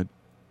your head,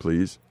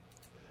 please?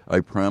 I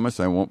promise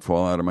I won't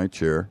fall out of my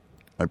chair.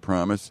 I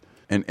promise.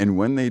 And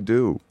when they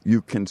do,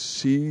 you can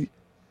see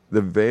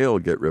the veil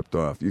get ripped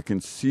off. You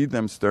can see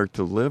them start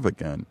to live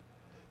again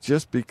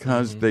just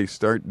because they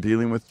start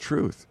dealing with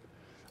truth.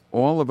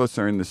 All of us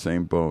are in the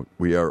same boat.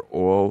 We are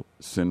all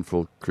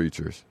sinful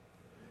creatures.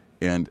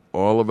 And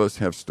all of us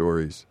have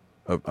stories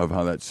of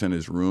how that sin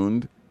has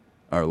ruined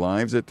our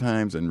lives at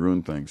times and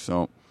ruined things.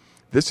 So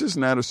this is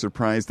not a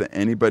surprise to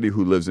anybody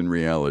who lives in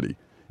reality.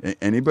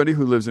 Anybody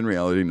who lives in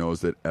reality knows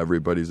that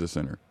everybody's a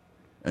sinner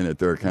and that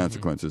there are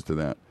consequences to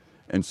that.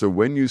 And so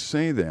when you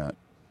say that,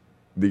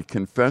 the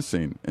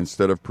confessing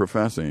instead of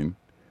professing,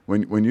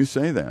 when you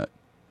say that,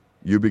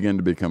 you begin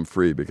to become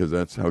free because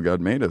that's how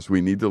God made us.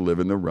 We need to live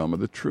in the realm of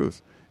the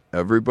truth.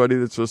 Everybody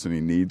that's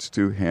listening needs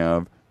to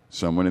have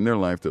someone in their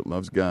life that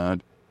loves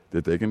God,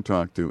 that they can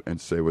talk to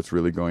and say what's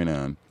really going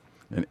on.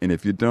 And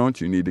if you don't,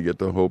 you need to get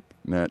to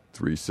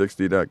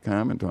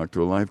HopeNet360.com and talk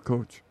to a life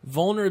coach.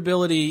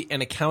 Vulnerability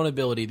and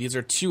accountability. These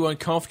are two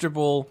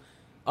uncomfortable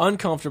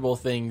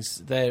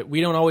things that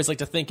we don't always like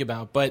to think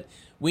about. But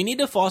we need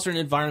to foster an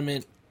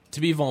environment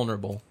to be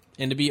vulnerable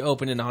and to be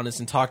open and honest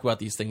and talk about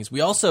these things. We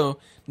also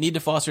need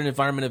to foster an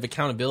environment of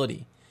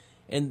accountability.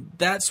 And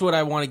that's what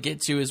I want to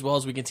get to as well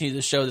as we continue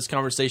to show this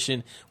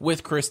conversation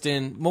with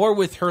Kristen. More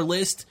with her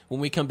list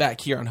when we come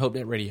back here on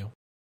HopeNet Radio.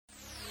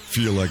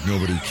 Feel like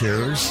nobody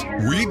cares?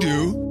 We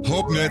do.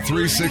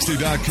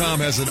 HopeNet360.com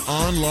has an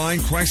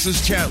online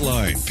crisis chat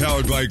line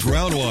powered by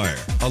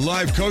Groundwire. A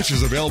live coach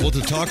is available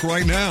to talk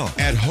right now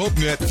at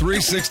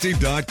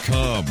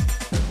HopeNet360.com.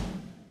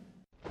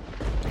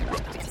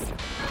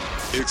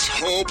 It's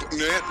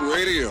HopeNet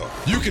Radio.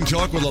 You can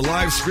talk with a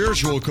live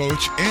spiritual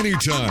coach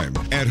anytime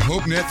at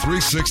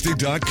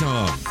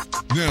HopeNet360.com.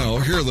 Now,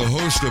 here are the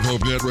hosts of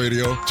HopeNet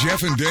Radio,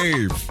 Jeff and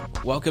Dave.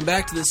 Welcome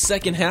back to the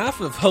second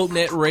half of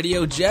HopeNet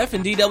Radio. Jeff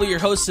and DW, your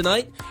hosts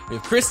tonight. We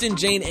have Kristen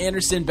Jane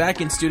Anderson back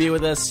in studio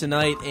with us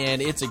tonight,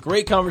 and it's a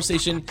great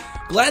conversation.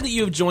 Glad that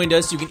you have joined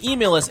us. You can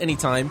email us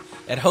anytime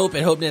at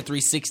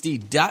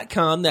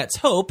hope@hopenet360.com. That's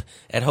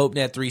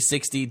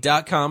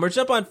hope@hopenet360.com. Or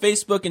jump on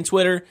Facebook and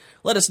Twitter.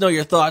 Let us know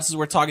your thoughts as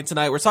we're talking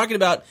tonight. We're talking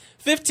about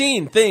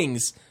 15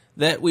 things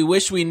that we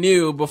wish we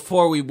knew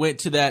before we went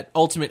to that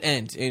ultimate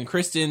end. And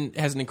Kristen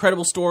has an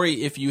incredible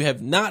story. If you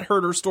have not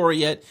heard her story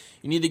yet,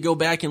 you need to go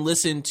back and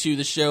listen to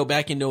the show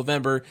back in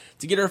November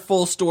to get her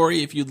full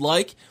story if you'd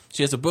like.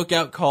 She has a book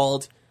out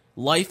called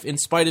Life in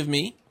Spite of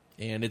Me,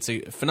 and it's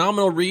a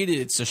phenomenal read.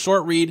 It's a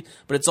short read,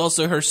 but it's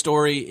also her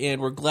story,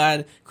 and we're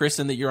glad,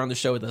 Kristen, that you're on the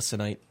show with us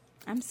tonight.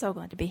 I'm so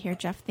glad to be here,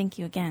 Jeff. Thank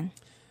you again.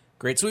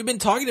 Great. So we've been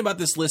talking about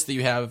this list that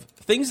you have,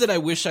 things that I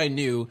wish I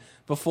knew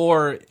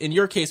before, in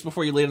your case,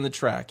 before you laid on the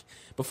track,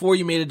 before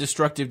you made a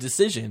destructive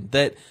decision,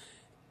 that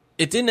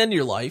it didn't end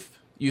your life,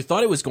 you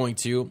thought it was going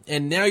to,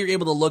 and now you're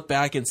able to look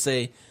back and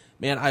say,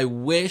 man, I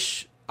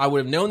wish I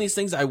would have known these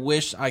things. I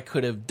wish I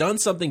could have done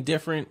something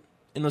different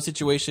in those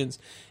situations.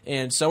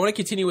 And so I want to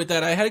continue with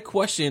that. I had a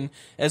question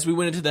as we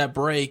went into that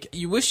break.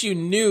 You wish you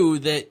knew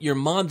that your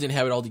mom didn't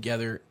have it all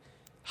together.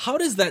 How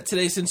does that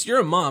today, since you're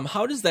a mom,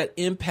 how does that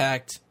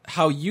impact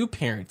how you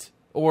parent?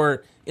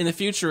 Or in the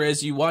future,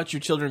 as you watch your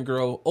children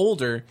grow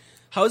older,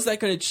 how is that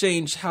going to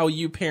change how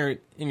you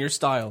parent in your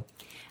style?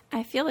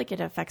 I feel like it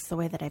affects the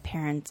way that I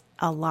parent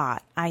a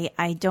lot.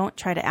 I don't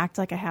try to act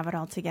like I have it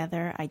all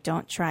together. I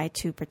don't try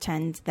to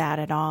pretend that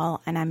at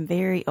all. And I'm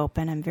very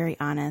open. I'm very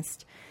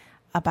honest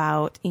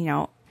about,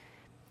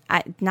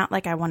 not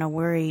like I want to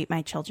worry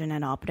my children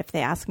at all. But if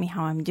they ask me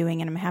how I'm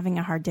doing and I'm having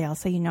a hard day, I'll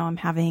say, I'm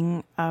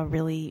having a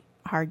really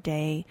hard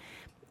day.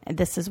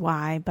 This is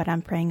why, but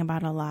I'm praying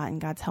about it a lot and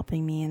God's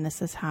helping me and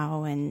this is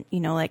how. And,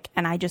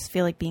 and I just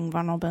feel like being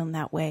vulnerable in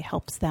that way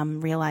helps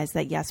them realize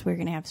that, yes, we're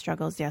going to have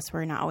struggles. Yes,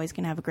 we're not always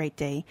going to have a great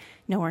day.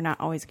 No, we're not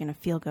always going to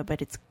feel good, but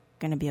it's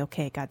going to be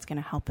okay. God's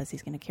going to help us.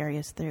 He's going to carry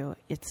us through.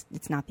 It's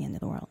not the end of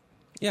the world.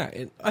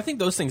 Yeah. I think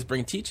those things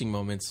bring teaching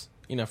moments,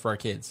 for our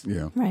kids.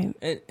 Yeah. Right.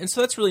 And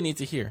so that's really neat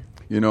to hear.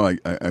 I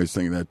was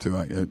thinking that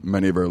too.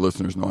 Many of our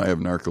listeners know I have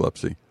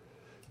narcolepsy,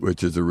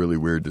 which is a really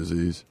weird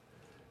disease.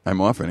 I'm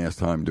often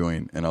asked how I'm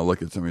doing, and I'll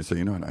look at somebody and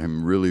say, what,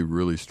 I'm really,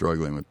 really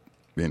struggling with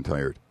being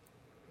tired.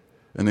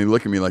 And they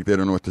look at me like they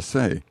don't know what to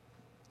say.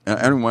 And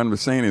I don't want them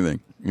to say anything.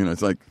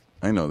 It's like,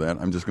 I know that.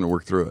 I'm just going to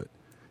work through it.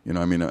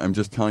 I'm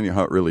just telling you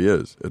how it really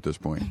is at this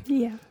point.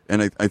 Yeah.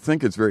 And I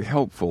think it's very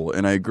helpful,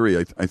 and I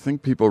agree. I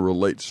think people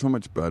relate so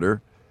much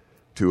better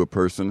to a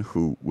person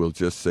who will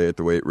just say it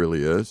the way it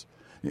really is.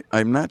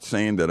 I'm not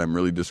saying that I'm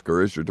really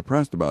discouraged or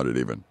depressed about it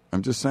even.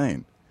 I'm just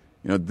saying,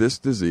 this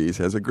disease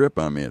has a grip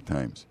on me at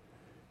times.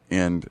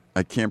 And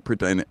I can't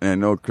pretend. And I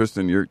know,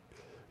 Kristen, you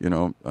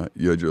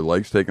had your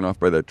legs taken off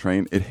by that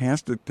train. It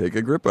has to take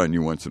a grip on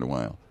you once in a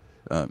while.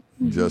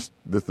 Just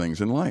the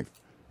things in life,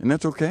 and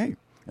that's okay.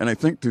 And I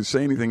think to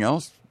say anything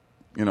else,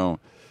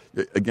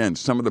 again,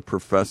 some of the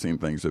professing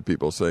things that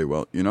people say,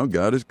 well,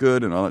 God is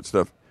good and all that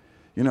stuff.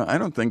 I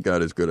don't think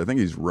God is good. I think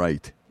He's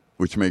right,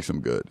 which makes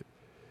Him good.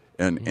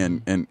 And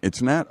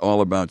it's not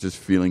all about just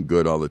feeling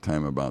good all the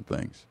time about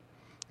things.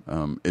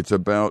 It's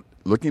about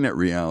looking at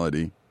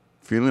reality,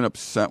 feeling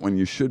upset when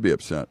you should be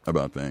upset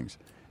about things,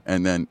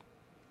 and then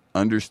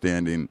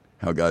understanding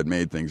how God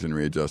made things and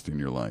readjusting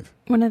your life.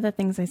 One of the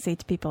things I say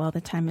to people all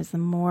the time is the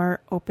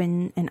more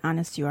open and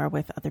honest you are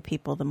with other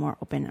people, the more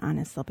open and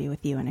honest they'll be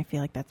with you. And I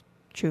feel like that's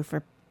true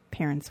for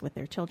parents with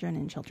their children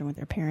and children with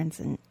their parents,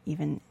 and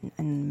even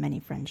in many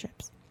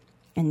friendships,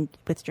 and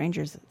with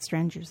strangers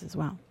as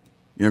well.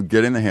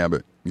 Get in the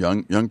habit.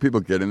 Young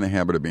people get in the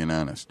habit of being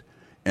honest.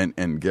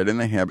 And get in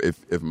the habit,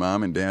 if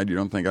mom and dad, you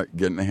don't think,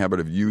 get in the habit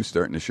of you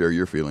starting to share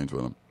your feelings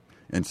with them.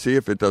 And see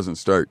if it doesn't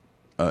start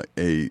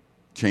a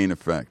chain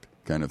effect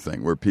kind of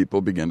thing, where people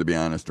begin to be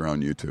honest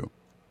around you too.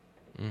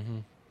 Mm-hmm.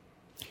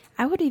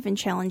 I would even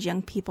challenge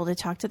young people to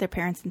talk to their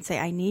parents and say,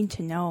 I need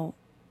to know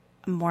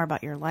more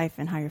about your life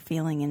and how you're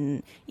feeling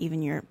and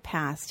even your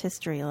past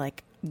history.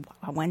 Like,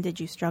 when did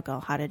you struggle?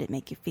 How did it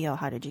make you feel?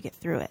 How did you get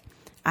through it?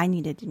 I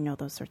needed to know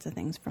those sorts of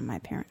things from my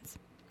parents.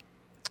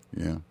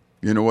 Yeah.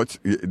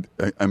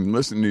 I'm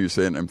listening to you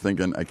say it, and I'm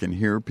thinking I can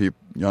hear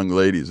young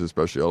ladies,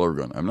 especially all over,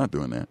 going, I'm not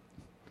doing that.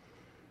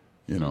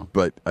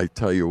 But I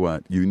tell you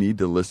what, you need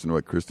to listen to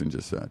what Kristen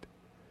just said.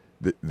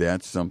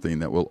 That's something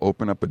that will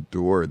open up a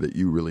door that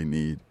you really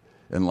need.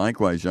 And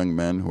likewise, young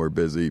men who are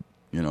busy,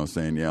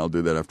 saying, yeah, I'll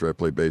do that after I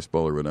play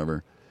baseball or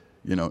whatever,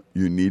 you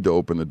need to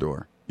open the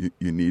door.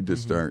 You need to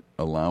start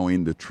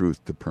allowing the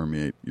truth to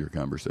permeate your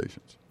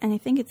conversations. And I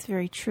think it's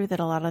very true that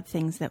a lot of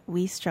things that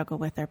we struggle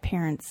with, our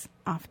parents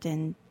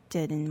often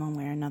did in one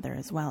way or another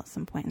as well at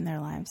some point in their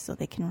lives, so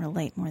they can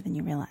relate more than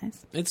you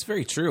realize. It's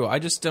very true. I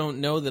just don't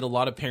know that a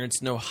lot of parents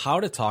know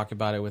how to talk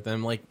about it with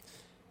them. Like,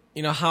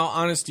 how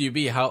honest do you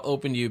be? How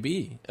open do you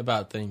be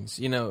about things?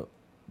 Do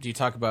you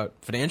talk about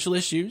financial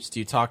issues? Do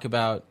you talk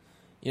about,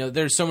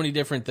 there's so many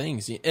different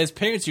things. As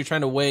parents, you're trying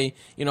to weigh,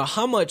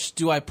 how much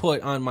do I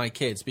put on my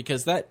kids?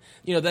 Because that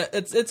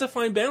it's a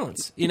fine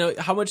balance.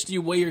 How much do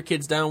you weigh your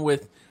kids down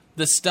with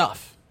the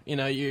stuff,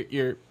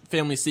 your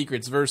family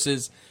secrets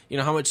versus,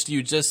 how much do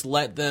you just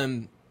let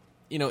them,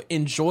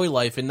 enjoy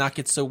life and not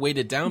get so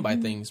weighted down by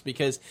things?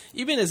 Because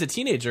even as a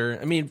teenager,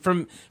 I mean,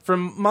 from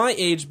my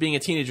age being a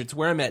teenager to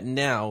where I'm at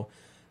now,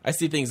 I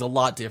see things a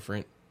lot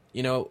different.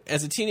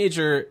 As a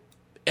teenager,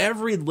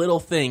 every little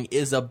thing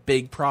is a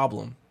big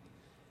problem.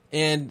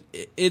 And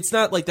it's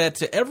not like that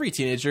to every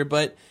teenager,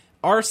 but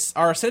our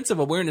sense of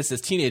awareness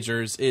as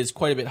teenagers is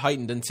quite a bit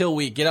heightened until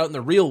we get out in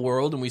the real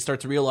world and we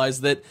start to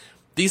realize that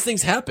these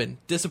things happen.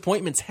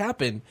 Disappointments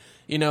happen.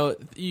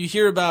 You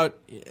hear about,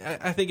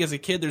 I think as a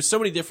kid, there's so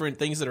many different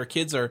things that our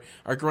kids are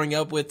growing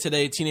up with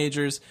today,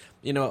 teenagers.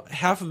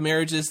 Half of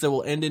marriages that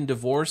will end in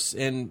divorce,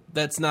 and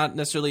that's not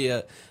necessarily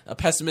a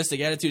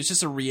pessimistic attitude. It's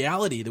just a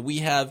reality that we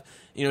have.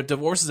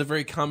 Divorce is a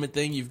very common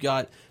thing. You've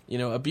got,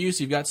 abuse.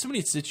 You've got so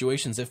many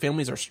situations that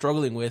families are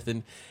struggling with,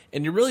 and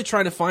you're really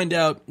trying to find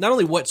out not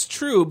only what's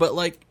true, but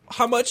like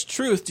how much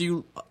truth do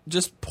you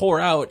just pour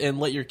out and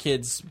let your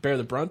kids bear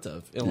the brunt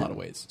of in a lot of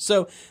ways.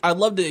 So I'd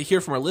love to hear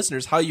from our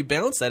listeners how you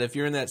balance that if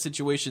you're in that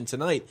situation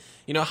tonight,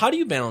 how do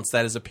you balance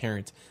that as a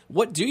parent?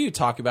 What do you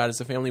talk about as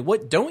a family?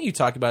 What don't you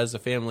talk about as a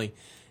family?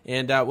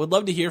 And would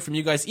love to hear from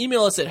you guys.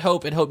 Email us at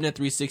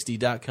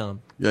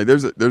hope@hopenet360.com. Yeah,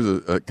 there's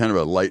a kind of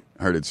a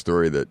light-hearted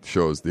story that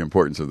shows the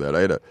importance of that. I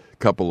had a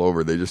couple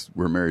over. They just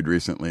were married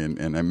recently,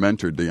 and I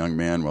mentored the young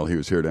man while he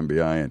was here at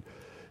MBI,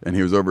 and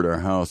he was over at our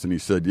house, and he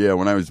said, yeah,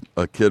 when I was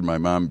a kid, my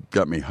mom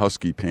got me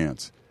husky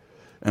pants.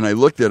 And I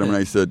looked at him, and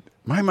I said,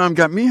 my mom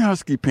got me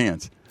husky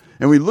pants.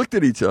 And we looked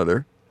at each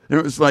other, and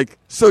it was like,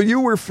 so you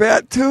were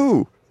fat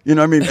too. You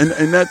know what I mean?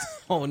 And that's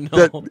oh,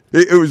 no.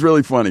 It was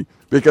really funny,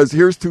 because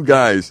here's two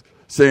guys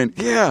saying,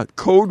 yeah,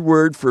 code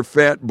word for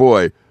fat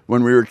boy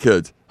when we were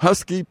kids,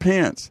 husky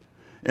pants.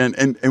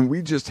 And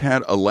we just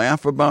had a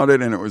laugh about it,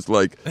 and it was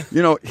like,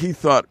 he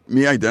thought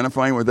me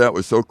identifying with that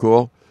was so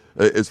cool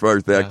as far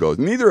as that goes.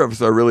 Neither of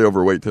us are really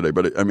overweight today,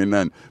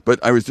 but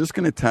I was just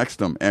going to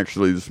text him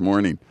actually this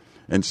morning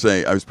and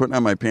say, I was putting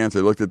on my pants, I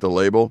looked at the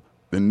label,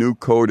 the new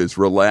code is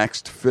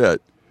relaxed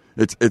fit.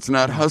 It's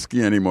not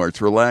husky anymore,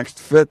 it's relaxed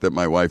fit that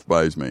my wife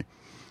buys me.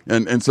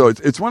 And so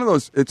it's one of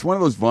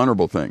those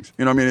vulnerable things.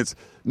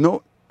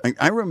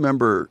 I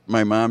remember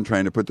my mom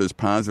trying to put this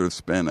positive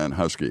spin on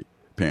husky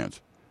pants.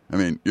 I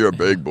mean, you're a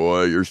big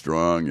boy, you're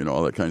strong,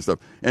 all that kind of stuff.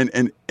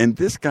 And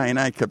this guy and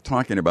I kept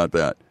talking about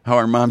that, how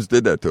our moms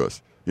did that to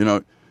us.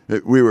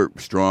 We were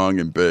strong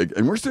and big,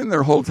 and we're sitting there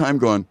the whole time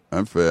going,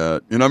 I'm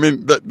fat.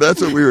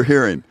 That's what we were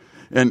hearing.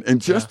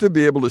 And just to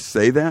be able to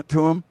say that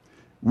to him,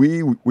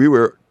 we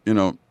were,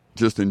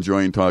 just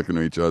enjoying talking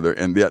to each other,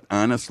 and that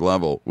honest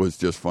level was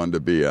just fun to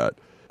be at.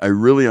 I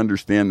really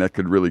understand that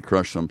could really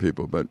crush some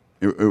people, but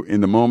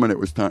in the moment it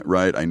was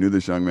right. I knew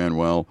this young man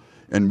well,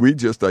 and we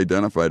just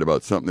identified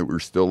about something that we were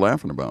still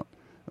laughing about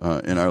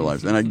in our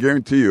lives. And I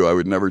guarantee you, I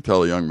would never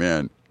tell a young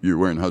man, you're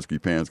wearing husky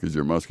pants because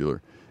you're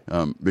muscular,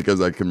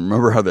 because I can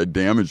remember how that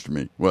damaged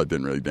me. Well, it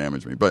didn't really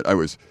damage me, but I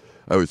was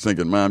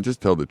thinking, Mom,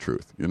 just tell the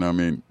truth. You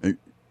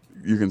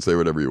can say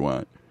whatever you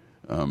want.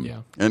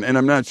 And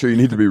I'm not sure you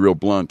need to be real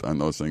blunt on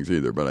those things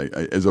either, but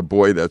I as a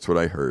boy, that's what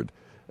I heard.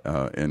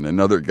 And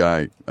another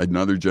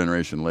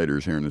generation later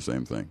is hearing the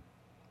same thing.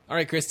 All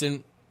right,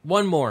 Kristen,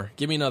 one more.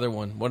 Give me another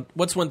one.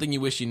 What's one thing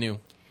you wish you knew?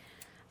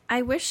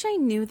 I wish I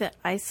knew that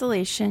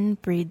isolation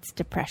breeds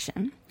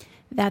depression.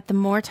 That the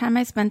more time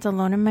I spent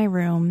alone in my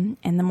room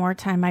and the more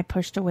time I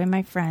pushed away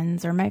my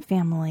friends or my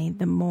family,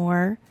 the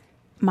more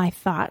my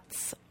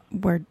thoughts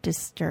were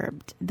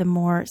disturbed. The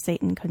more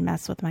Satan could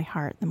mess with my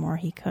heart, the more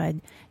he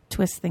could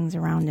twist things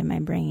around in my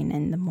brain,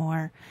 and the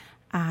more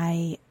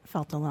I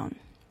felt alone.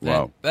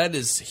 Wow. That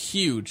is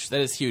huge. That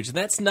is huge. And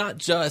that's not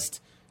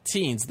just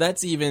teens.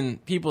 That's even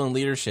people in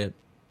leadership.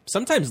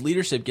 Sometimes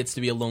leadership gets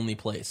to be a lonely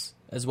place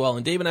as well.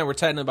 And Dave and I were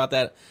chatting about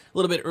that a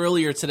little bit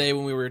earlier today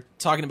when we were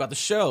talking about the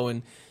show.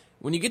 And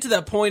when you get to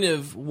that point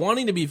of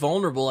wanting to be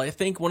vulnerable, I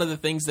think one of the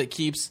things that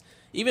keeps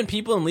even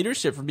people in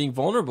leadership from being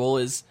vulnerable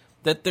is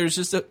that there's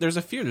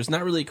a fear. There's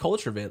not really a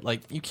culture of it.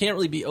 Like, you can't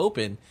really be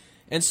open.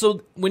 And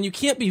so when you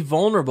can't be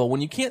vulnerable,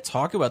 when you can't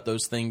talk about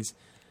those things,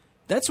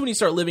 that's when you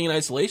start living in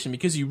isolation,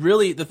 because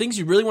the things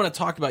you really want to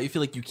talk about, you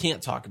feel like you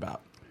can't talk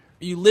about.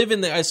 You live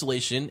in the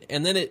isolation,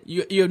 and then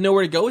you have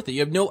nowhere to go with it.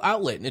 You have no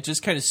outlet, and it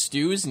just kind of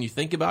stews, and you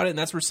think about it, and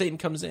that's where Satan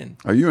comes in.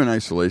 Are you in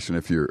isolation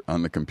if you're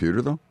on the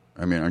computer, though?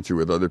 I mean, aren't you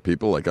with other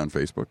people, like on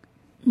Facebook?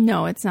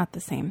 No, it's not the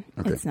same.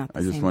 Okay. It's not the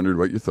I just same. wondered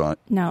what you thought.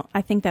 No,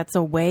 I think that's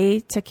a way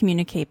to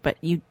communicate, but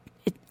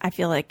I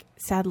feel like,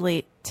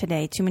 sadly,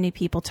 today, too many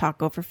people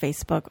talk over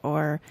Facebook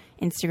or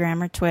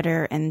Instagram or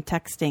Twitter and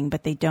texting,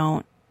 but they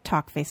don't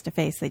talk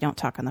face-to-face. They don't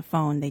talk on the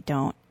phone. They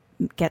don't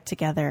get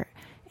together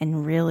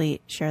and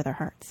really share their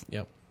hearts.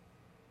 Yep.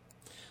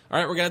 All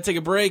right, we're going to take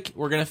a break.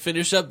 We're going to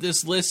finish up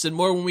this list and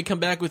more when we come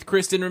back with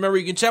Kristen. Remember,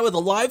 you can chat with a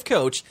live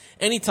coach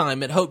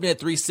anytime at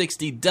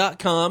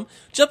HopeNet360.com.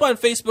 Jump on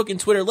Facebook and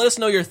Twitter. Let us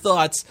know your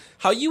thoughts,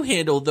 how you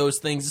handle those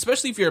things,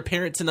 especially if you're a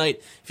parent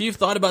tonight. If you've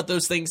thought about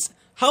those things,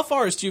 how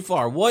far is too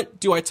far? What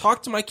do I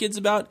talk to my kids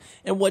about,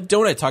 and what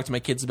don't I talk to my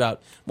kids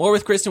about? More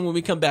with Kristen when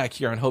we come back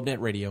here on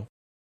HopeNet Radio.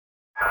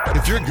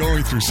 If you're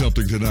going through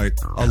something tonight,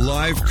 a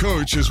live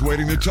coach is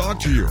waiting to talk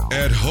to you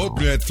at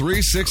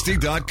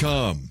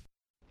HopeNet360.com.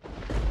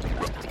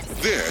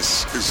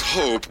 This is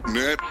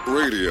HopeNet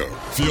Radio.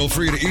 Feel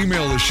free to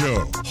email the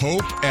show,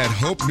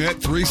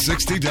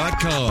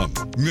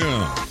 hope@HopeNet360.com.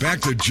 Now,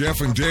 back to Jeff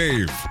and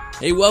Dave.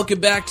 Hey, welcome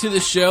back to the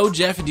show.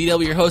 Jeff and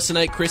DW, your host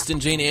tonight. Kristen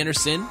Jane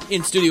Anderson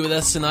in studio with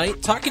us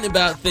tonight, talking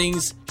about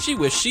things she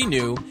wished she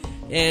knew.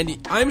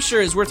 And I'm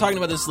sure as we're talking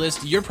about this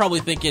list, you're probably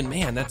thinking,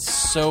 man, that's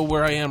so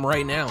where I am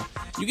right now.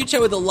 You can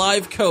chat with a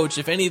live coach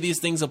if any of these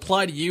things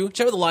apply to you.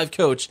 Chat with a live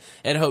coach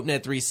at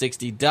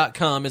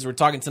HopeNet360.com as we're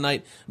talking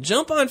tonight.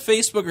 Jump on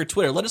Facebook or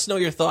Twitter. Let us know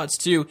your thoughts,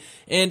 too.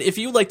 And if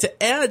you would like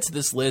to add to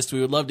this list,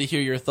 we would love to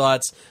hear your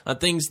thoughts on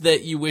things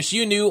that you wish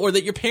you knew or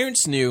that your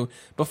parents knew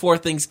before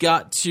things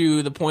got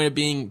to the point of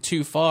being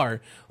too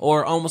far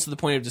or almost to the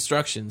point of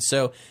destruction.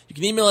 So you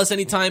can email us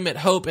anytime at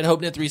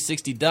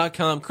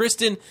HopeNet360.com.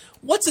 Kristen,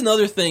 what's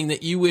another thing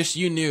that you wish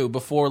you knew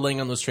before laying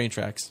on those train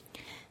tracks?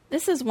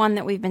 This is one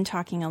that we've been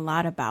talking a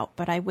lot about,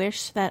 but I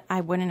wish that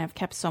I wouldn't have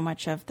kept so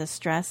much of the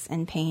stress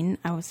and pain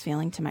I was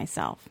feeling to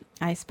myself.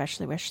 I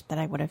especially wish that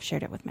I would have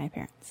shared it with my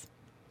parents.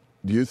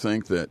 Do you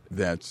think that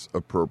that's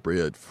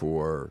appropriate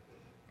for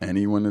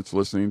anyone that's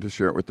listening to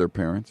share it with their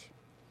parents?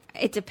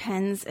 It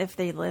depends if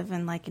they live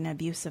in like an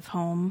abusive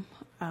home,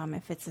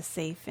 if it's a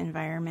safe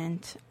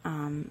environment,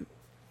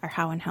 or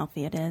how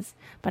unhealthy it is.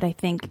 But I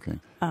think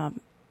by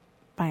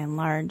and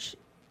large,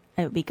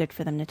 it would be good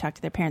for them to talk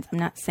to their parents. I'm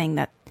not saying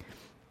that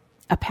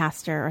a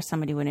pastor or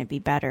somebody wouldn't be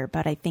better,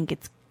 but I think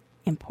it's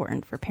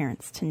important for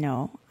parents to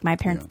know. My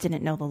parents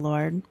didn't know the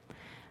Lord.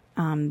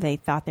 They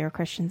thought they were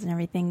Christians and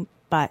everything,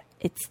 but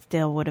it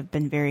still would have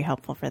been very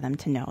helpful for them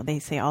to know. They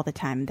say all the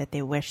time that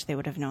they wish they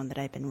would have known that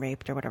I'd been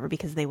raped or whatever,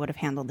 because they would have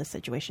handled the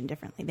situation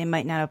differently. They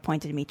might not have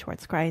pointed me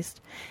towards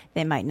Christ.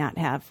 They might not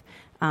have,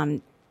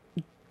 done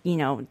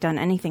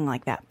anything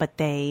like that, but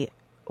they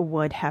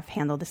would have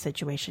handled the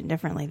situation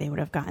differently. They would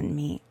have gotten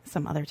me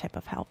some other type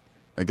of help.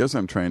 I guess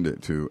I'm trying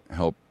to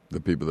help the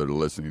people that are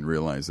listening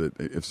realize that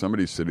if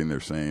somebody's sitting there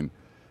saying,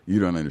 you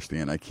don't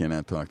understand, I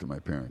cannot talk to my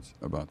parents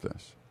about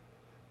this.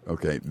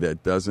 Okay,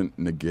 that doesn't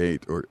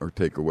negate or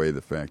take away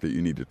the fact that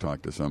you need to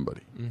talk to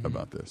somebody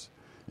about this.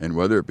 And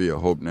whether it be a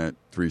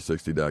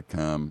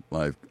HopeNet360.com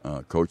live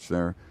coach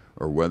there,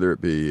 or whether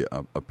it be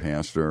a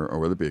pastor, or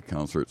whether it be a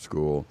counselor at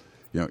school,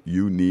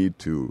 you need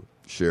to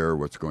share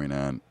what's going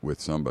on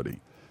with somebody.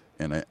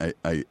 And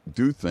I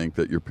do think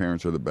that your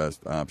parents are the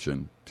best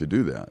option to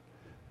do that.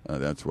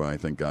 That's why I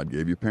think God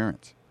gave you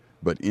parents.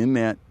 But in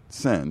that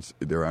sense,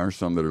 there are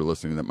some that are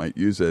listening that might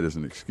use that as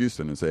an excuse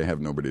and say, I have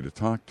nobody to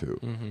talk to.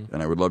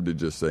 And I would love to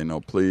just say,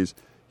 no, please,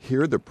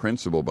 hear the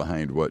principle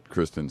behind what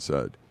Kristen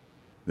said.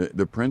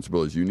 The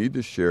principle is you need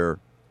to share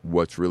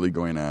what's really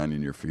going on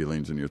in your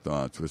feelings and your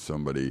thoughts with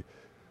somebody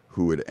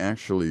who would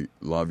actually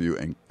love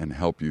you and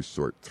help you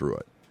sort through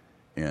it.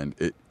 And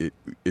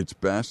it's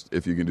best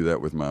if you can do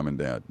that with mom and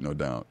dad, no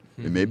doubt.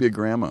 It may be a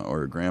grandma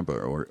or a grandpa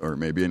or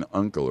maybe an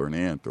uncle or an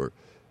aunt, or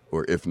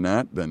if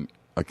not, then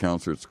a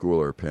counselor at school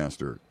or a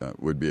pastor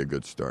would be a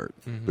good start.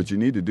 But you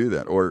need to do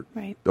that. Or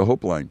the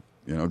Hope Line,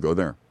 go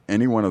there.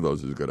 Any one of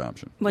those is a good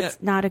option.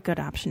 What's not a good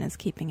option is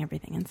keeping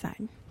everything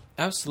inside.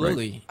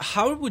 Absolutely. Right.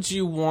 How would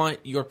you want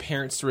your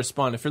parents to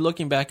respond? If you're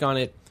looking back on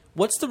it,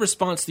 what's the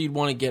response that you'd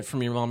want to get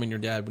from your mom and your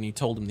dad when you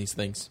told them these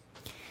things?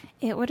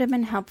 It would have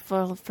been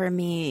helpful for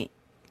me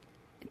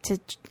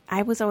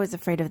I was always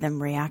afraid of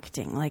them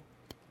reacting, like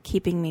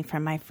keeping me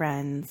from my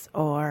friends,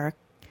 or,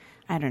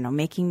 I don't know,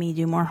 making me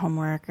do more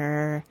homework,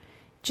 or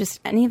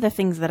just any of the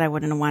things that I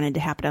wouldn't have wanted to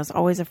happen. I was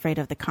always afraid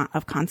of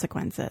of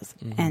consequences.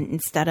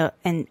 And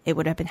and it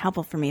would have been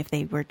helpful for me if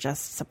they were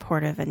just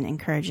supportive and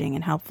encouraging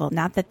and helpful.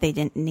 Not that they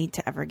didn't need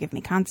to ever give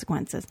me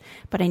consequences,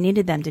 but I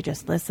needed them to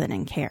just listen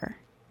and care.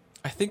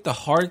 I think the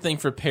hard thing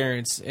for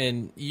parents,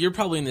 and you're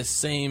probably in the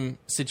same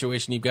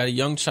situation, you've got a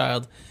young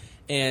child,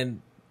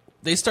 and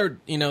they start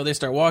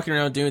walking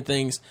around doing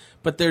things,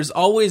 but there's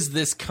always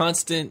this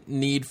constant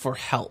need for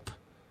help.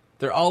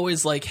 They're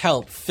always like,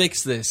 help,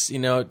 fix this,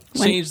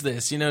 change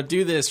this,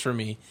 do this for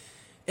me.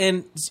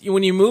 And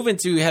when you move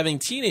into having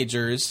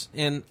teenagers,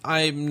 and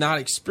I'm not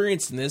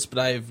experienced in this, but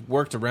I've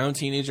worked around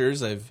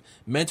teenagers, I've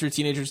mentored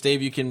teenagers.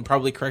 Dave, you can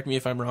probably correct me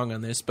if I'm wrong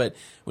on this, but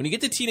when you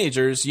get to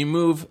teenagers,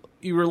 you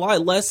rely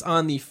less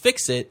on the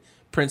fix-it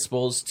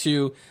principles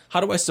to how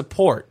do I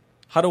support?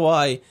 How do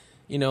I,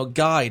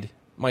 guide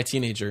my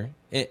teenager,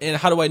 and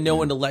how do I know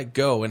when to let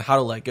go and how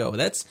to let go?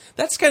 That's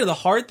kind of the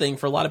hard thing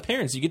for a lot of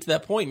parents. You get to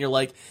that point and you're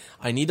like,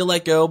 I need to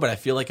let go, but I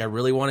feel like I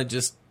really want to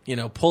just,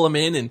 pull them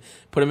in and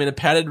put them in a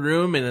padded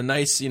room in a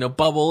nice,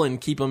 bubble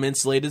and keep them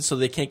insulated so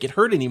they can't get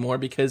hurt anymore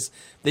because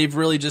they've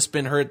really just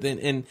been hurt.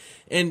 And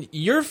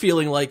you're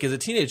feeling like, as a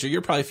teenager,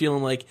 you're probably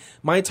feeling like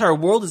my entire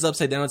world is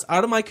upside down. It's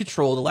out of my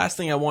control. The last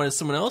thing I want is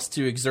someone else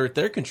to exert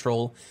their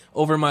control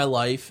over my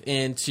life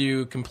and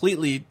to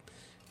completely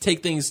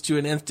take things to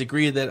an nth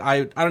degree that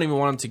I don't even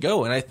want them to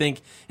go. And I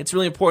think it's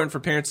really important for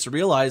parents to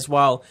realize,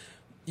 while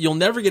you'll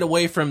never get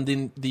away from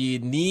the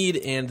need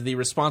and the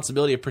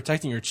responsibility of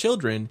protecting your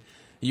children,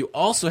 you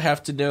also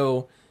have to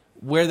know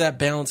where that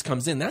balance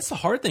comes in. That's the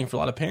hard thing for a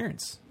lot of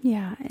parents.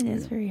 Yeah, it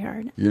is very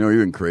hard.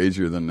 Even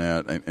crazier than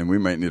that, and we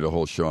might need a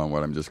whole show on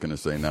what I'm just going to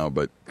say now,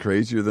 but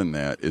crazier than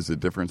that is the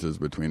differences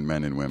between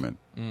men and women.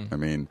 I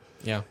mean,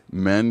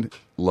 men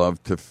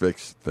love to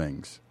fix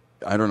things.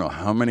 I don't know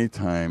how many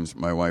times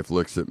my wife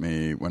looks at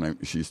me when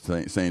she's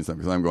saying something,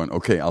 because I'm going,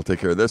 okay, I'll take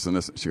care of this and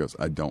this. She goes,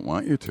 I don't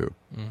want you to.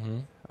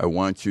 I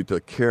want you to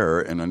care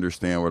and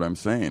understand what I'm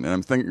saying. And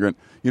I'm thinking,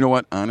 you know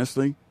what,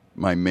 honestly,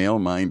 my male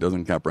mind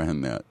doesn't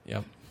comprehend that.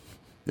 Yep.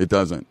 It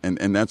doesn't.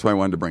 And that's why I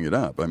wanted to bring it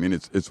up. I mean,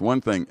 it's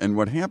one thing. And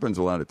what happens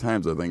a lot of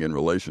times, I think, in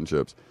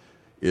relationships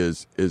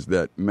is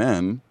that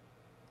men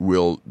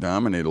will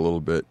dominate a little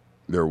bit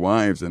their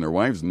wives, and their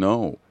wives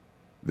know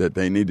that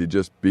they need to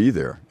just be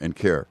there and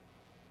care.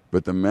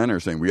 But the men are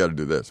saying, we got to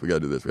do this, we got to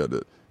do this, we got to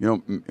do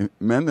this.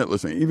 Men that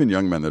listen, even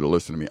young men that are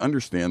listening to me,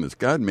 understand this.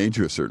 God made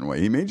you a certain way.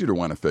 He made you to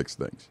want to fix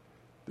things.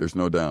 There's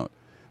no doubt.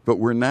 But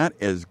we're not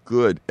as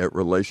good at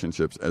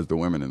relationships as the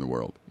women in the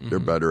world. They're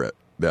better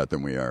that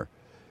than we are.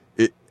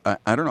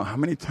 I don't know how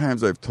many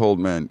times I've told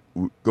men,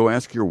 go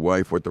ask your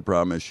wife what the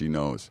problem is. She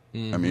knows.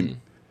 I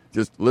mean,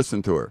 just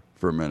listen to her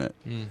for a minute.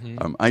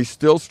 I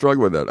still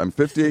struggle with that. I'm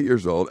 58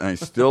 years old, and I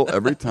still,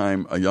 every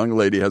time a young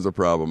lady has a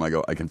problem, I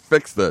go, I can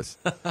fix this.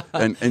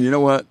 And you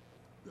know what?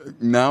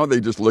 Now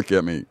they just look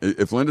at me.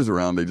 If Linda's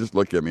around, they just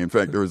look at me. In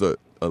fact, there was a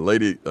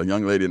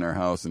young lady in our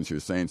house, and she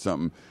was saying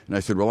something, and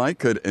I said, well, I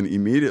could. And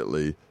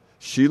immediately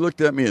she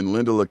looked at me, and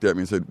Linda looked at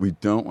me and said, we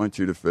don't want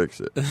you to fix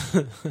it.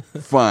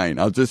 Fine,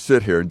 I'll just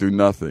sit here and do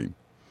nothing.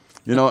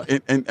 You know,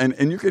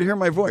 and you could hear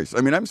my voice.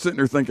 I mean, I'm sitting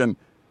there thinking,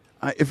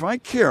 if I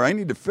care, I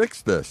need to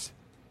fix this.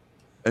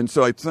 And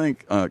so I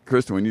think,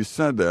 Kristen, when you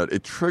said that,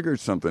 it triggered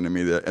something in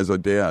me that, as a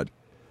dad,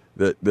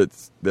 that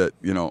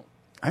you know,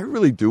 I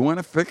really do want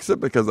to fix it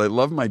because I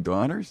love my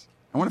daughters.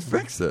 I want to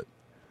fix it.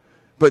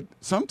 But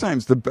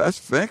sometimes the best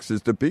fix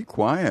is to be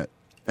quiet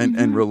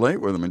and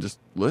relate with them and just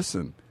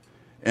listen.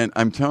 And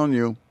I'm telling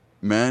you,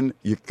 men,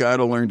 you got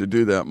to learn to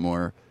do that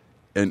more.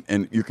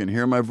 And you can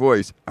hear my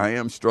voice. I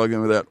am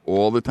struggling with that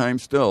all the time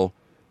still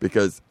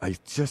because I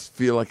just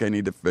feel like I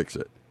need to fix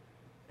it.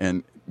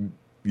 And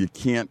you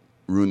can't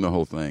ruin the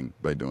whole thing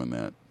by doing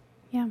that.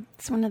 Yeah,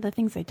 it's one of the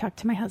things I talked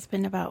to my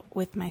husband about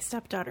with my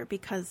stepdaughter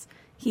because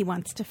he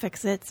wants to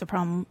fix it. It's a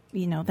problem,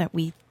 you know, that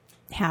we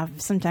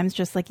have sometimes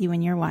just like you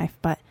and your wife.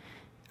 But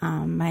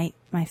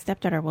my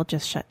stepdaughter will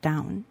just shut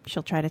down.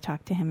 She'll try to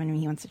talk to him, and when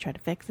he wants to try to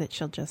fix it,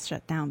 she'll just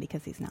shut down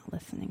because he's not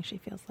listening, she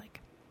feels like.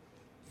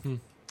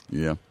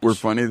 Yeah. We're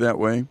funny that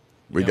way.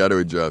 We got to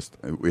adjust.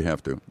 We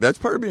have to. That's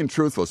part of being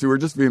truthful. See, we're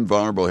just being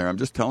vulnerable here. I'm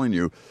just telling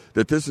you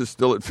that this is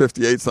still at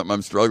 58 something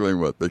I'm struggling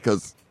with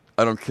because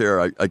I don't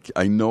care.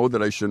 I know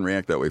that I shouldn't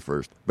react that way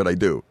first, but I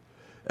do.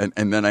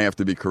 And then I have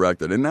to be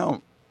corrected. And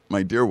now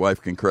my dear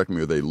wife can correct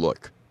me with a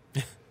look.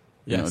 Yes.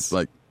 You know, it's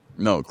like,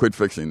 no, quit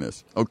fixing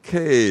this.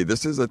 Okay,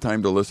 this is a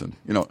time to listen.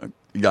 You know,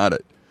 you got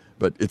it.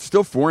 But it's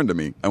still foreign to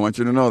me. I want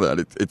you to know that.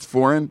 It's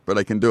foreign, but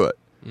I can do it.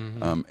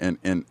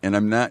 And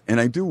I'm not, and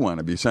I do want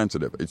to be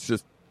sensitive. It's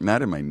just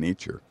not in my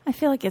nature. I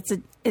feel like it's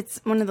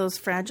one of those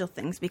fragile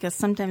things because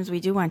sometimes we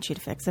do want you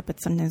to fix it,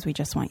 but sometimes we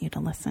just want you to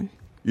listen.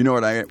 You know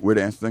what I would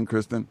ask then,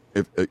 Kristen?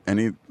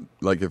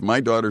 If my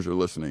daughters are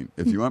listening,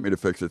 if you want me to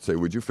fix it, say,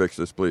 would you fix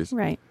this, please?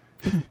 Right.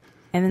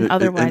 And then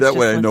otherwise, and that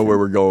way I know listen. where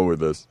we're going with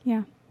this.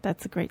 Yeah,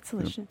 that's a great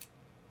solution.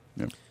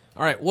 Yep.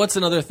 All right, what's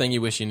another thing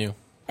you wish you knew?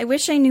 I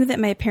wish I knew that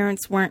my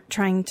parents weren't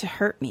trying to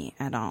hurt me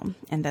at all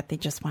and that they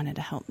just wanted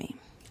to help me.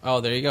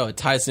 Oh, there you go. It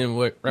ties in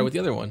right with the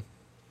other one.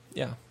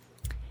 Yeah.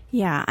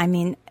 Yeah, I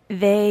mean,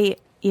 they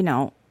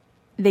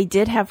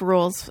did have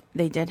rules.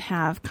 They did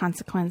have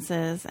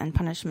consequences and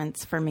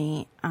punishments for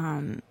me.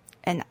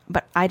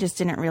 But I just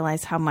didn't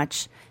realize how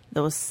much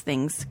those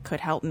things could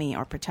help me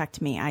or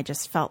protect me. I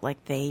just felt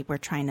like they were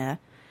trying to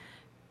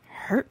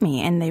hurt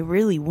me, and they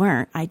really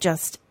weren't. I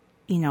just,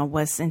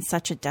 was in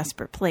such a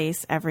desperate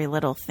place. Every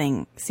little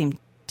thing seemed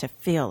to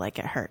feel like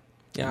it hurt.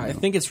 Yeah, I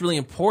think it's really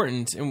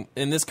important, and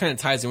this kind of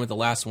ties in with the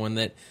last one,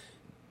 that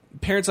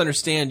parents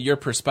understand your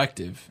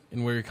perspective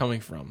and where you're coming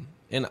from.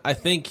 And I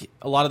think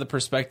a lot of the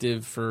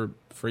perspective for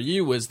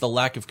you was the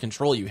lack of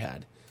control you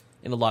had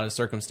in a lot of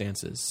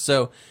circumstances.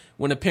 So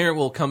when a parent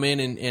will come in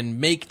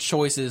and make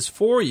choices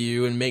for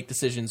you and make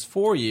decisions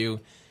for you,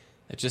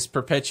 it just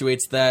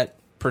perpetuates that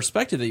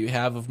perspective that you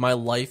have of my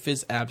life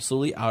is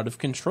absolutely out of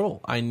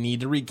control. I need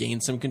to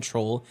regain some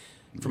control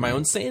for my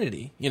own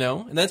sanity,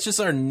 and that's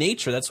just our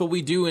nature. That's what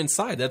we do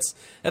inside. That's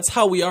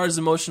how we are as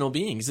emotional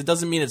beings. It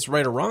doesn't mean it's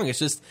right or wrong.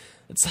 It's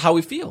how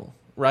we feel,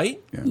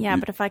 right? Yeah,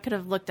 but if I could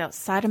have looked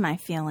outside of my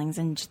feelings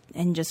and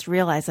just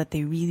realized that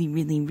they really,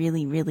 really,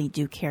 really, really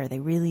do care. They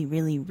really,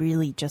 really,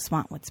 really just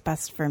want what's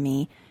best for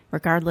me,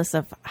 regardless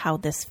of how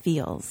this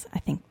feels. I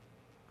think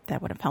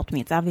that would have helped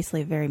me. It's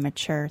obviously a very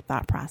mature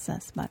thought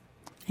process, but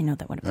I know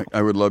that would have helped.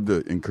 I would love to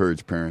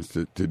encourage parents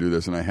to do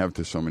this, and I have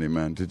to so many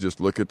men, to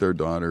just look at their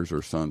daughters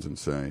or sons and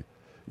say,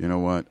 you know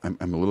what, I'm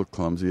a little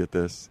clumsy at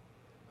this.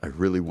 I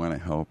really want to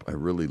help. I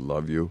really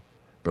love you,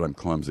 but I'm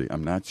clumsy.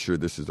 I'm not sure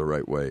this is the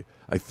right way.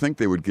 I think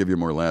they would give you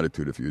more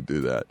latitude if you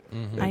do that.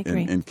 I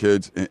agree. And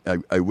kids,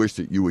 I wish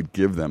that you would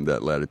give them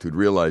that latitude,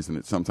 realizing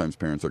that sometimes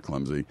parents are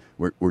clumsy.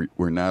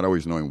 We're not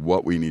always knowing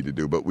what we need to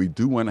do, but we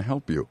do want to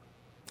help you.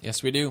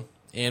 Yes, we do.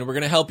 And we're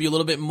going to help you a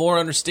little bit more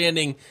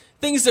understanding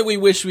things that we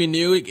wish we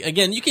knew.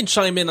 Again, you can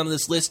chime in on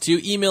this list too.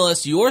 Email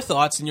us your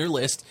thoughts and your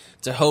list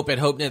to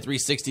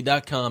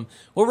hope@hopenet360.com.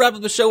 We'll wrap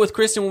up the show with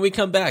Kristen when we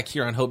come back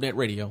here on HopeNet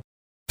Radio.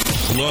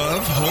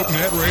 Love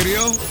HopeNet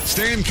Radio?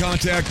 Stay in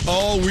contact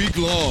all week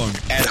long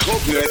at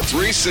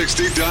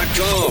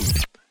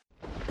HopeNet360.com.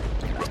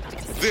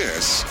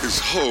 This is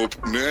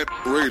HopeNet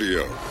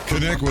Radio.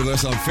 Connect with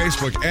us on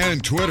Facebook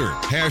and Twitter.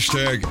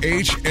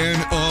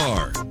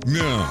 #HNR.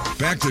 Now,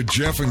 back to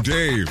Jeff and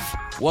Dave.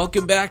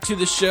 Welcome back to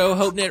the show,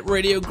 HopeNet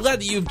Radio.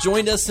 Glad that you've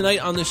joined us tonight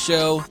on the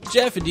show.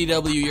 Jeff and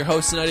DW, your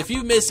hosts tonight. If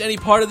you've missed any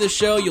part of the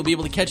show, you'll be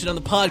able to catch it on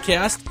the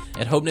podcast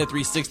at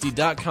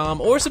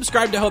HopeNet360.com or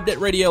subscribe to HopeNet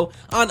Radio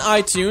on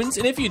iTunes.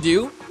 And if you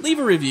do, leave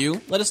a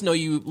review. Let us know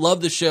you love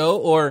the show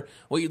or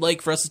what you'd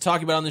like for us to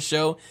talk about on the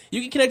show.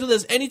 You can connect with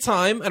us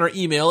anytime on our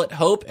email at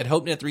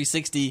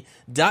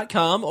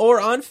hope@HopeNet360.com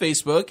or on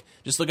Facebook.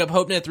 Just look up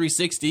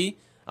HopeNet360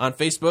 on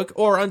Facebook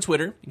or on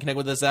Twitter. You can connect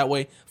with us that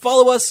way.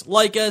 Follow us,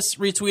 like us,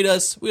 retweet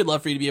us. We'd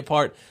love for you to be a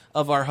part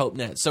of our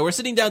HopeNet. So we're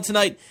sitting down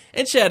tonight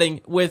and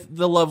chatting with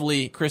the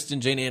lovely Kristen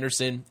Jane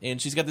Anderson,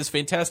 and she's got this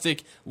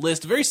fantastic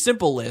list, very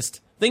simple list,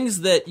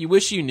 things that you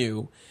wish you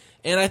knew.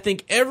 And I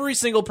think every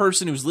single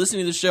person who's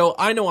listening to the show,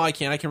 I know I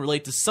can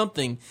relate to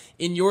something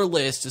in your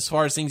list as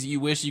far as things that you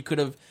wish you could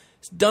have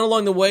done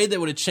along the way that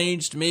would have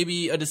changed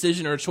maybe a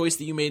decision or a choice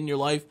that you made in your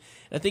life.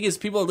 And I think as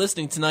people are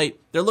listening tonight,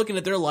 they're looking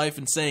at their life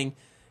and saying,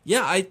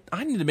 yeah,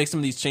 I need to make some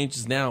of these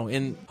changes now.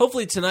 And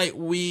hopefully tonight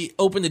we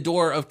open the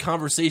door of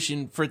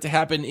conversation for it to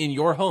happen in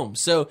your home.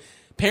 So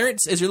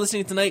parents, as you're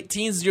listening tonight,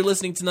 teens, as you're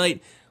listening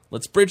tonight,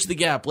 let's bridge the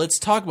gap. Let's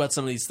talk about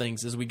some of these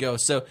things as we go.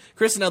 So,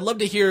 Kristen, I'd love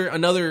to hear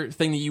another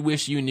thing that you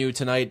wish you knew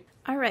tonight.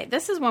 All right.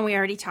 This is one we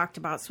already talked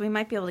about, so we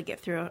might be able to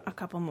get through a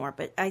couple more.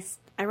 But I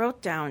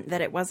wrote down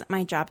that it wasn't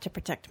my job to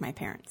protect my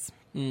parents.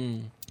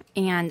 And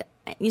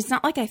it's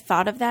not like I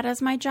thought of that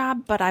as my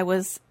job, but I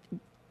was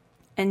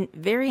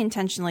very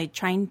intentionally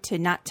trying to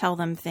not tell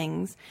them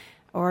things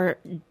or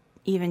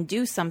even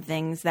do some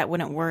things that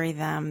wouldn't worry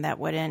them, that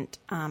wouldn't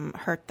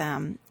hurt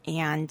them.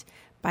 And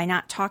by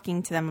not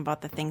talking to them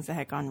about the things that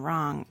had gone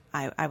wrong,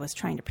 I was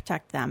trying to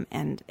protect them,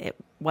 and it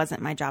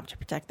wasn't my job to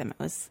protect them.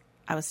 I was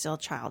still a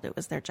child. It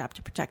was their job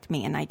to protect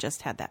me, and I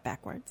just had that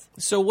backwards.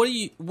 So what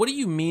do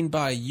you mean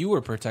by you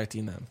were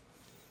protecting them?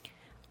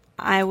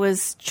 I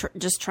was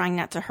just trying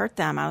not to hurt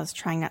them. I was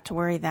trying not to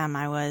worry them.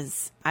 I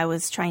was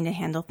trying to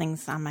handle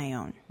things on my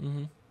own.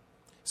 Mm-hmm.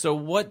 So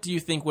what do you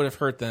think would have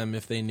hurt them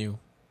if they knew?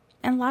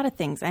 And a lot of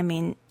things. I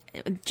mean,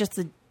 just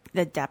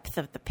the depth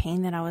of the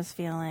pain that I was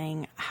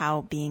feeling,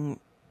 how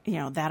being,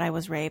 that I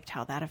was raped,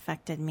 how that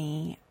affected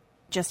me,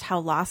 just how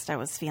lost I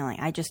was feeling.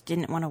 I just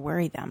didn't want to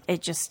worry them. I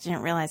just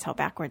didn't realize how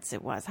backwards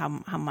it was, how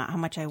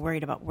much I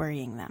worried about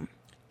worrying them.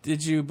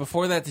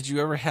 Before that, did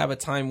you ever have a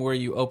time where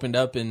you opened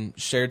up and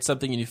shared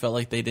something and you felt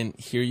like they didn't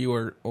hear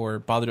you or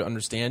bother to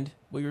understand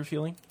what you were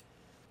feeling?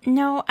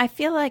 No, I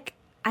feel like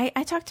I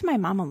talked to my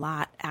mom a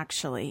lot,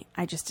 actually.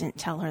 I just didn't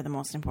tell her the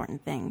most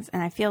important things.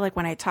 And I feel like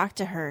when I talked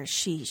to her,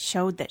 she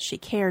showed that she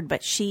cared,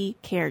 but she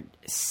cared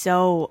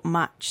so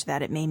much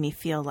that it made me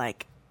feel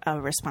like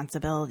a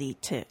responsibility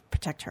to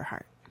protect her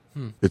heart.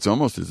 It's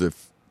almost as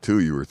if,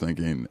 too, you were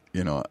thinking,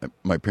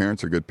 my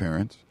parents are good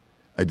parents.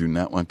 I do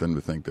not want them to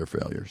think they're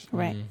failures.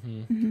 Right.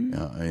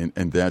 Mm-hmm.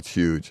 And that's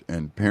huge.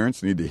 And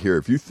parents need to hear,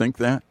 if you think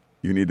that,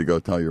 you need to go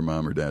tell your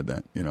mom or dad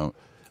that.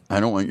 I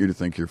don't want you to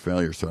think you're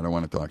failures, so I don't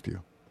want to talk to you.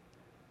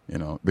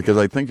 Because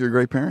I think you're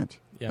great parents.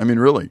 Yeah. I mean,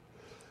 really.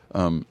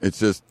 It's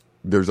just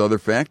there's other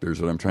factors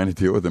that I'm trying to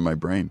deal with in my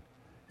brain.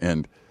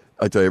 And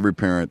I tell you, every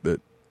parent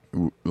that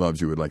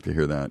loves you would like to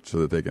hear that so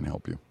that they can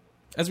help you.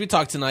 As we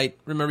talk tonight,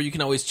 remember you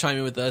can always chime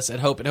in with us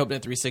at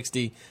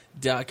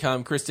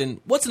HopeNet360.com.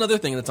 Kristen, what's another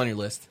thing that's on your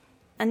list?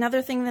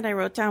 Another thing that I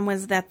wrote down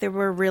was that there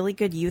were really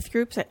good youth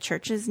groups at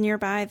churches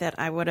nearby that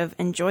I would have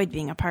enjoyed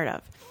being a part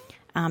of.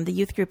 The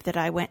youth group that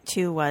I went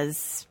to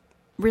was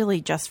really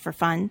just for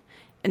fun,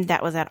 and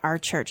that was at our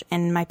church.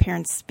 And my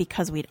parents,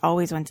 because we'd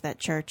always went to that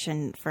church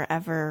and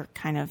forever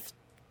kind of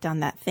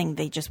done that thing,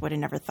 they just would have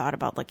never thought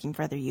about looking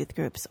for other youth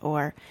groups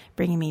or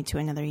bringing me to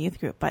another youth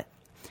group. But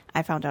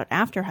I found out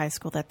after high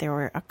school that there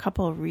were a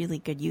couple of really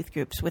good youth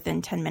groups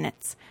within 10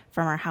 minutes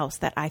from our house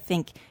that I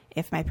think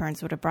if my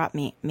parents would have brought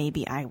me,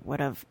 maybe I would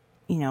have,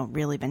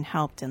 really been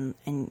helped and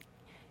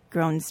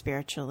grown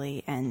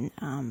spiritually and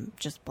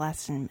just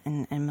blessed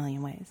in a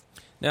million ways.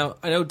 Now,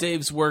 I know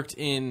Dave's worked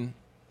in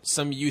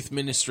some youth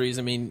ministries.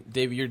 I mean,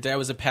 Dave, your dad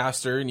was a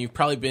pastor, and you've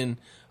probably been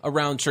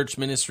around church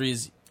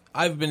ministries.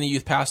 I've been a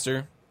youth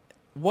pastor.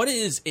 What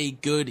is a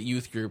good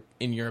youth group,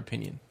 in your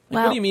opinion?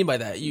 What do you mean by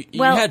that?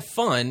 You had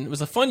fun. It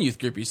was a fun youth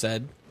group, you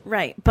said.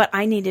 Right, but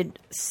I needed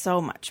so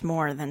much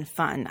more than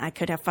fun. I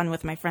could have fun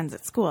with my friends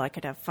at school. I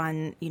could have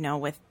fun,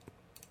 with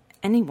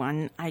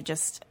anyone.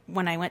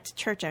 When I went to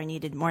church, I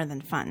needed more than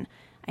fun.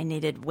 I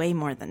needed way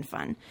more than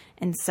fun.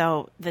 And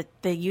so the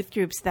youth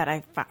groups that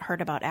I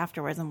heard about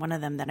afterwards, and one of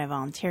them that I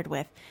volunteered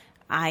with,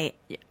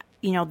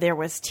 there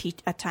was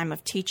a time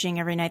of teaching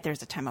every night. There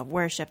was a time of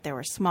worship. There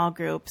were small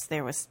groups.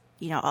 There was,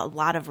 a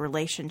lot of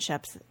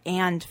relationships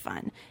and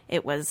fun.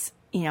 It was,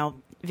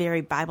 very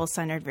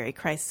Bible-centered, very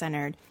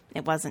Christ-centered.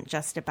 It wasn't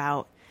just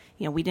about,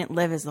 we didn't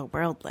live as the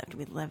world lived.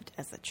 We lived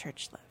as the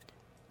church lived.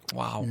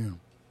 Wow. Yeah.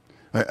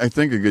 I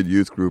think a good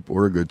youth group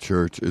or a good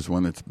church is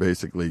one that's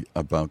basically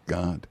about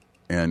God.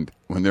 And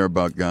when they're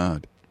about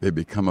God, they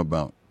become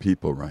about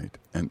people, right?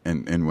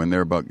 And when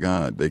they're about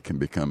God, they can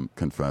become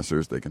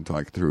confessors. They can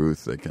talk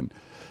truth. They can,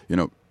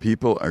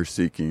 people are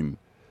seeking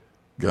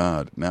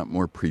God, not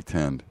more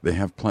pretend. They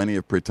have plenty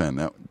of pretend.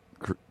 That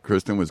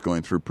Kristen was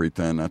going through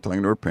pretend, not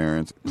talking to her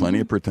parents, plenty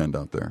of pretend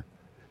out there.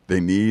 They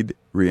need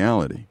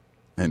reality.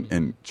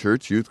 And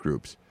church youth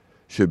groups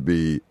should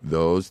be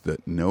those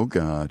that know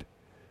God,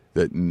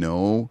 that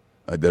know,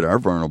 that are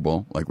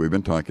vulnerable, like we've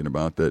been talking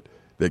about,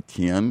 that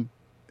can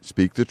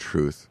speak the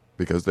truth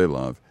because they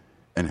love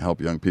and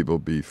help young people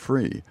be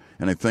free.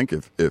 And I think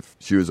if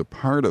she was a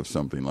part of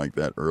something like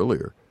that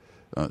earlier,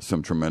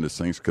 some tremendous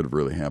things could have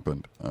really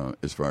happened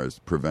as far as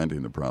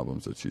preventing the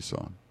problems that she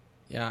saw.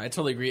 Yeah, I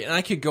totally agree. And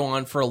I could go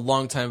on for a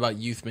long time about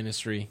youth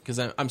ministry because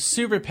I'm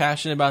super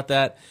passionate about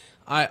that.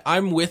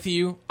 I'm with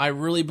you. I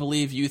really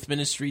believe youth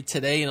ministry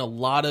today in a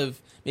lot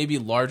of maybe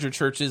larger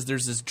churches,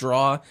 there's this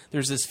draw,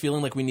 there's this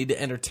feeling like we need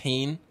to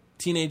entertain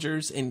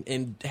teenagers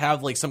and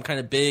have like some kind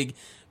of big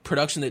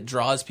production that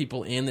draws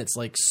people in that's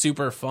like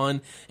super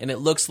fun. And it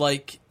looks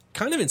like,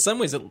 kind of in some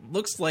ways, it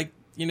looks like,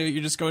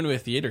 you're just going to a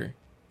theater,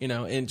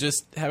 and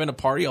just having a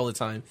party all the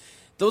time.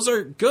 Those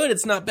are good.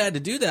 It's not bad to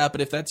do that. But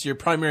if that's your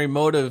primary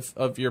mode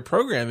of your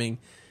programming,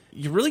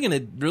 you're really going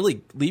to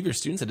really leave your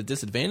students at a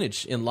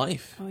disadvantage in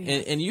life. Oh,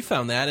 yes. And you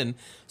found that. And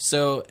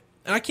so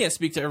I can't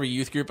speak to every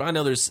youth group. I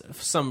know there's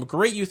some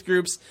great youth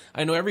groups.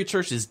 I know every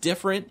church is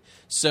different.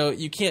 So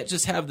you can't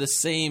just have the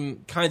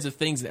same kinds of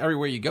things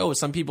everywhere you go.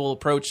 Some people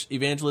approach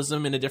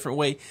evangelism in a different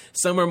way.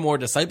 Some are more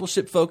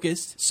discipleship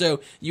focused.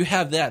 So you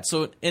have that.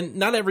 So, and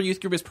not every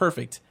youth group is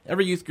perfect.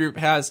 Every youth group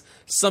has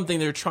something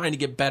they're trying to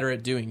get better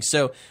at doing.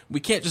 So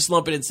we can't just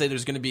lump it and say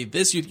there's going to be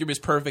this youth group is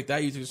perfect,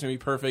 that youth group is going to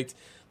be perfect.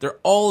 They're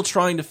all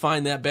trying to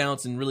find that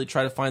balance and really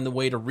try to find the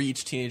way to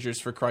reach teenagers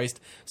for Christ.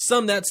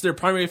 Some that's their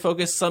primary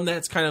focus. Some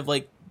that's kind of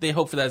like they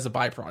hope for that as a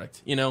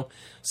byproduct,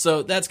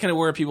 So that's kind of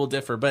where people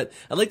differ. But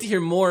I'd like to hear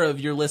more of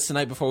your list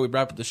tonight before we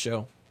wrap up the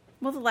show.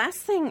 Well, the last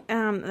thing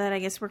that I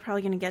guess we're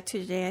probably going to get to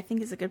today, I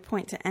think is a good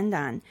point to end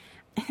on.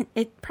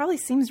 It probably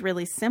seems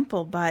really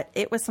simple, but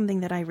it was something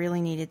that I really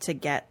needed to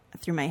get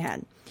through my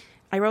head.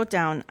 I wrote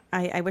down,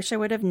 I wish I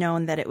would have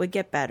known that it would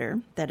get better,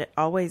 that it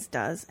always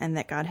does, and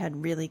that God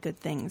had really good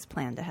things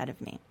planned ahead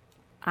of me.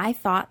 I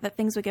thought that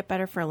things would get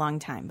better for a long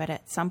time, but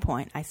at some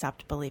point I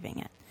stopped believing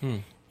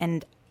it.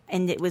 And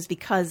it was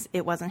because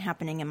it wasn't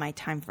happening in my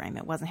time frame.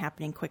 It wasn't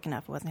happening quick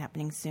enough. It wasn't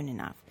happening soon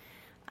enough.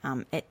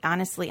 It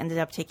honestly ended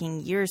up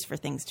taking years for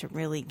things to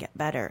really get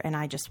better, and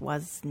I just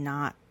was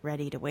not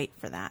ready to wait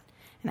for that.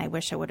 And I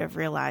wish I would have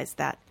realized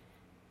that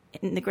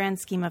in the grand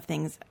scheme of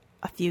things,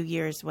 a few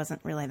years wasn't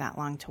really that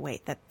long to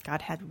wait, that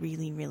God had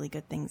really, really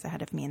good things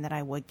ahead of me and that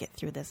I would get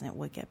through this and it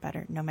would get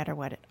better. No matter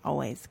what, it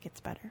always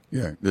gets better.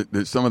 Yeah,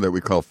 there's some of that we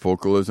call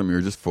focalism.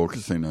 You're just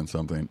focusing on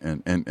something,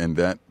 and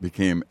that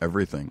became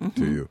everything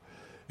to you.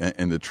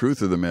 And the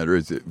truth of the matter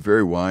is,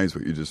 very wise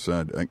what you just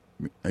said.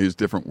 I use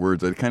different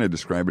words. I kind of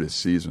describe it as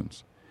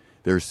seasons.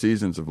 There are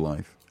seasons of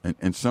life.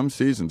 And some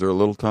seasons are a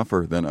little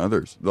tougher than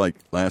others. Like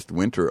last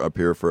winter up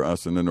here for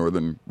us in the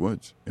northern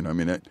woods.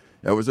 That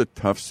was a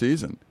tough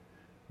season.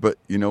 But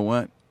you know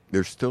what?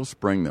 There's still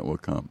spring that will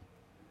come.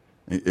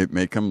 It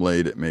may come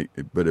late,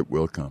 but it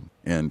will come.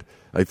 And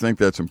I think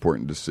that's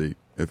important to see.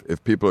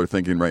 If people are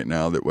thinking right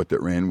now that what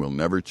that rain will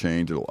never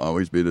change, it'll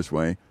always be this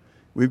way,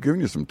 we've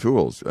given you some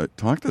tools.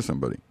 Talk to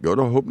somebody. Go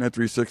to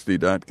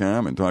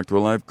HopeNet360.com and talk to a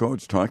life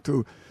coach. Talk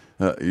to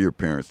your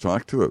parents.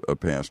 Talk to a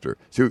pastor.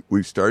 See,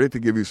 we've started to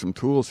give you some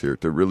tools here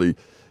to really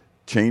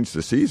change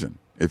the season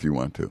if you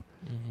want to.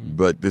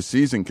 But the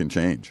season can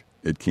change.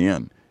 It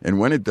can. And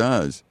when it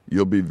does,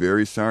 you'll be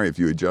very sorry if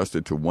you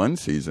adjusted to one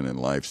season in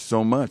life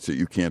so much that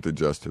you can't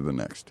adjust to the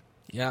next.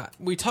 Yeah,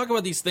 we talk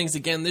about these things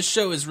again. This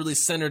show is really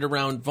centered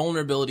around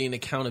vulnerability and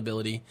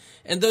accountability.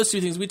 And those two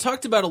things, we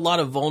talked about a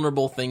lot of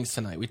vulnerable things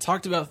tonight. We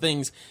talked about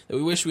things that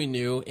we wish we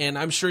knew, and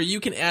I'm sure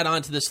you can add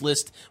on to this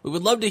list. We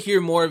would love to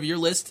hear more of your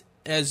list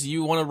as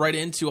you want to write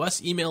into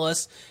us. Email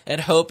us at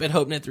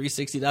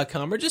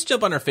hope@hopenet360.com or just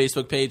jump on our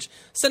Facebook page.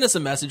 Send us a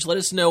message. Let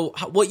us know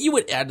what you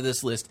would add to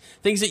this list.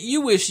 Things that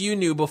you wish you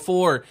knew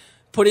before.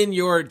 Put in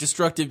your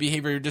destructive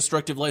behavior, your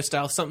destructive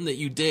lifestyle, something that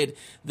you did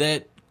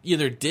that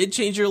either did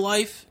change your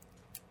life,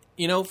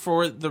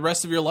 for the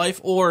rest of your life,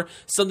 or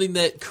something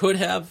that could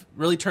have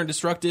really turned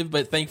destructive,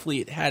 but thankfully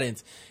it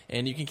hadn't.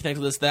 And you can connect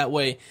with us that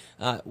way.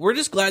 We're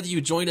just glad that you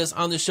joined us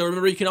on the show.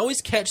 Remember, you can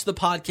always catch the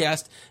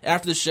podcast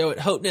after the show at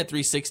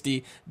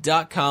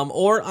HopeNet360.com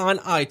or on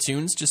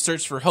iTunes. Just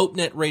search for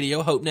HopeNet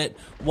Radio, HopeNet,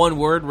 one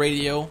word,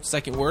 radio,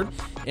 second word.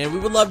 And we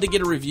would love to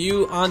get a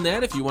review on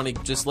that if you want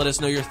to just let us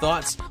know your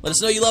thoughts. Let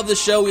us know you love the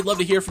show. We'd love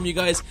to hear from you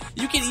guys.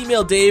 You can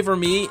email Dave or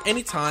me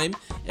anytime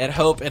at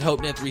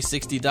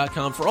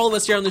hope@hopenet360.com. For all of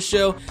us here on the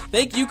show,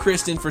 thank you,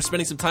 Kristen, for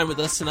spending some time with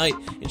us tonight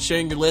and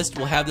sharing your list.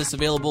 We'll have this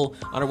available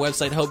on our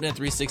website,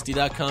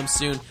 HopeNet360.com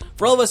soon.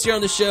 For all of us here on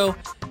the show,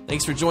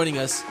 thanks for joining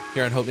us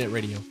here on HopeNet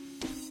Radio.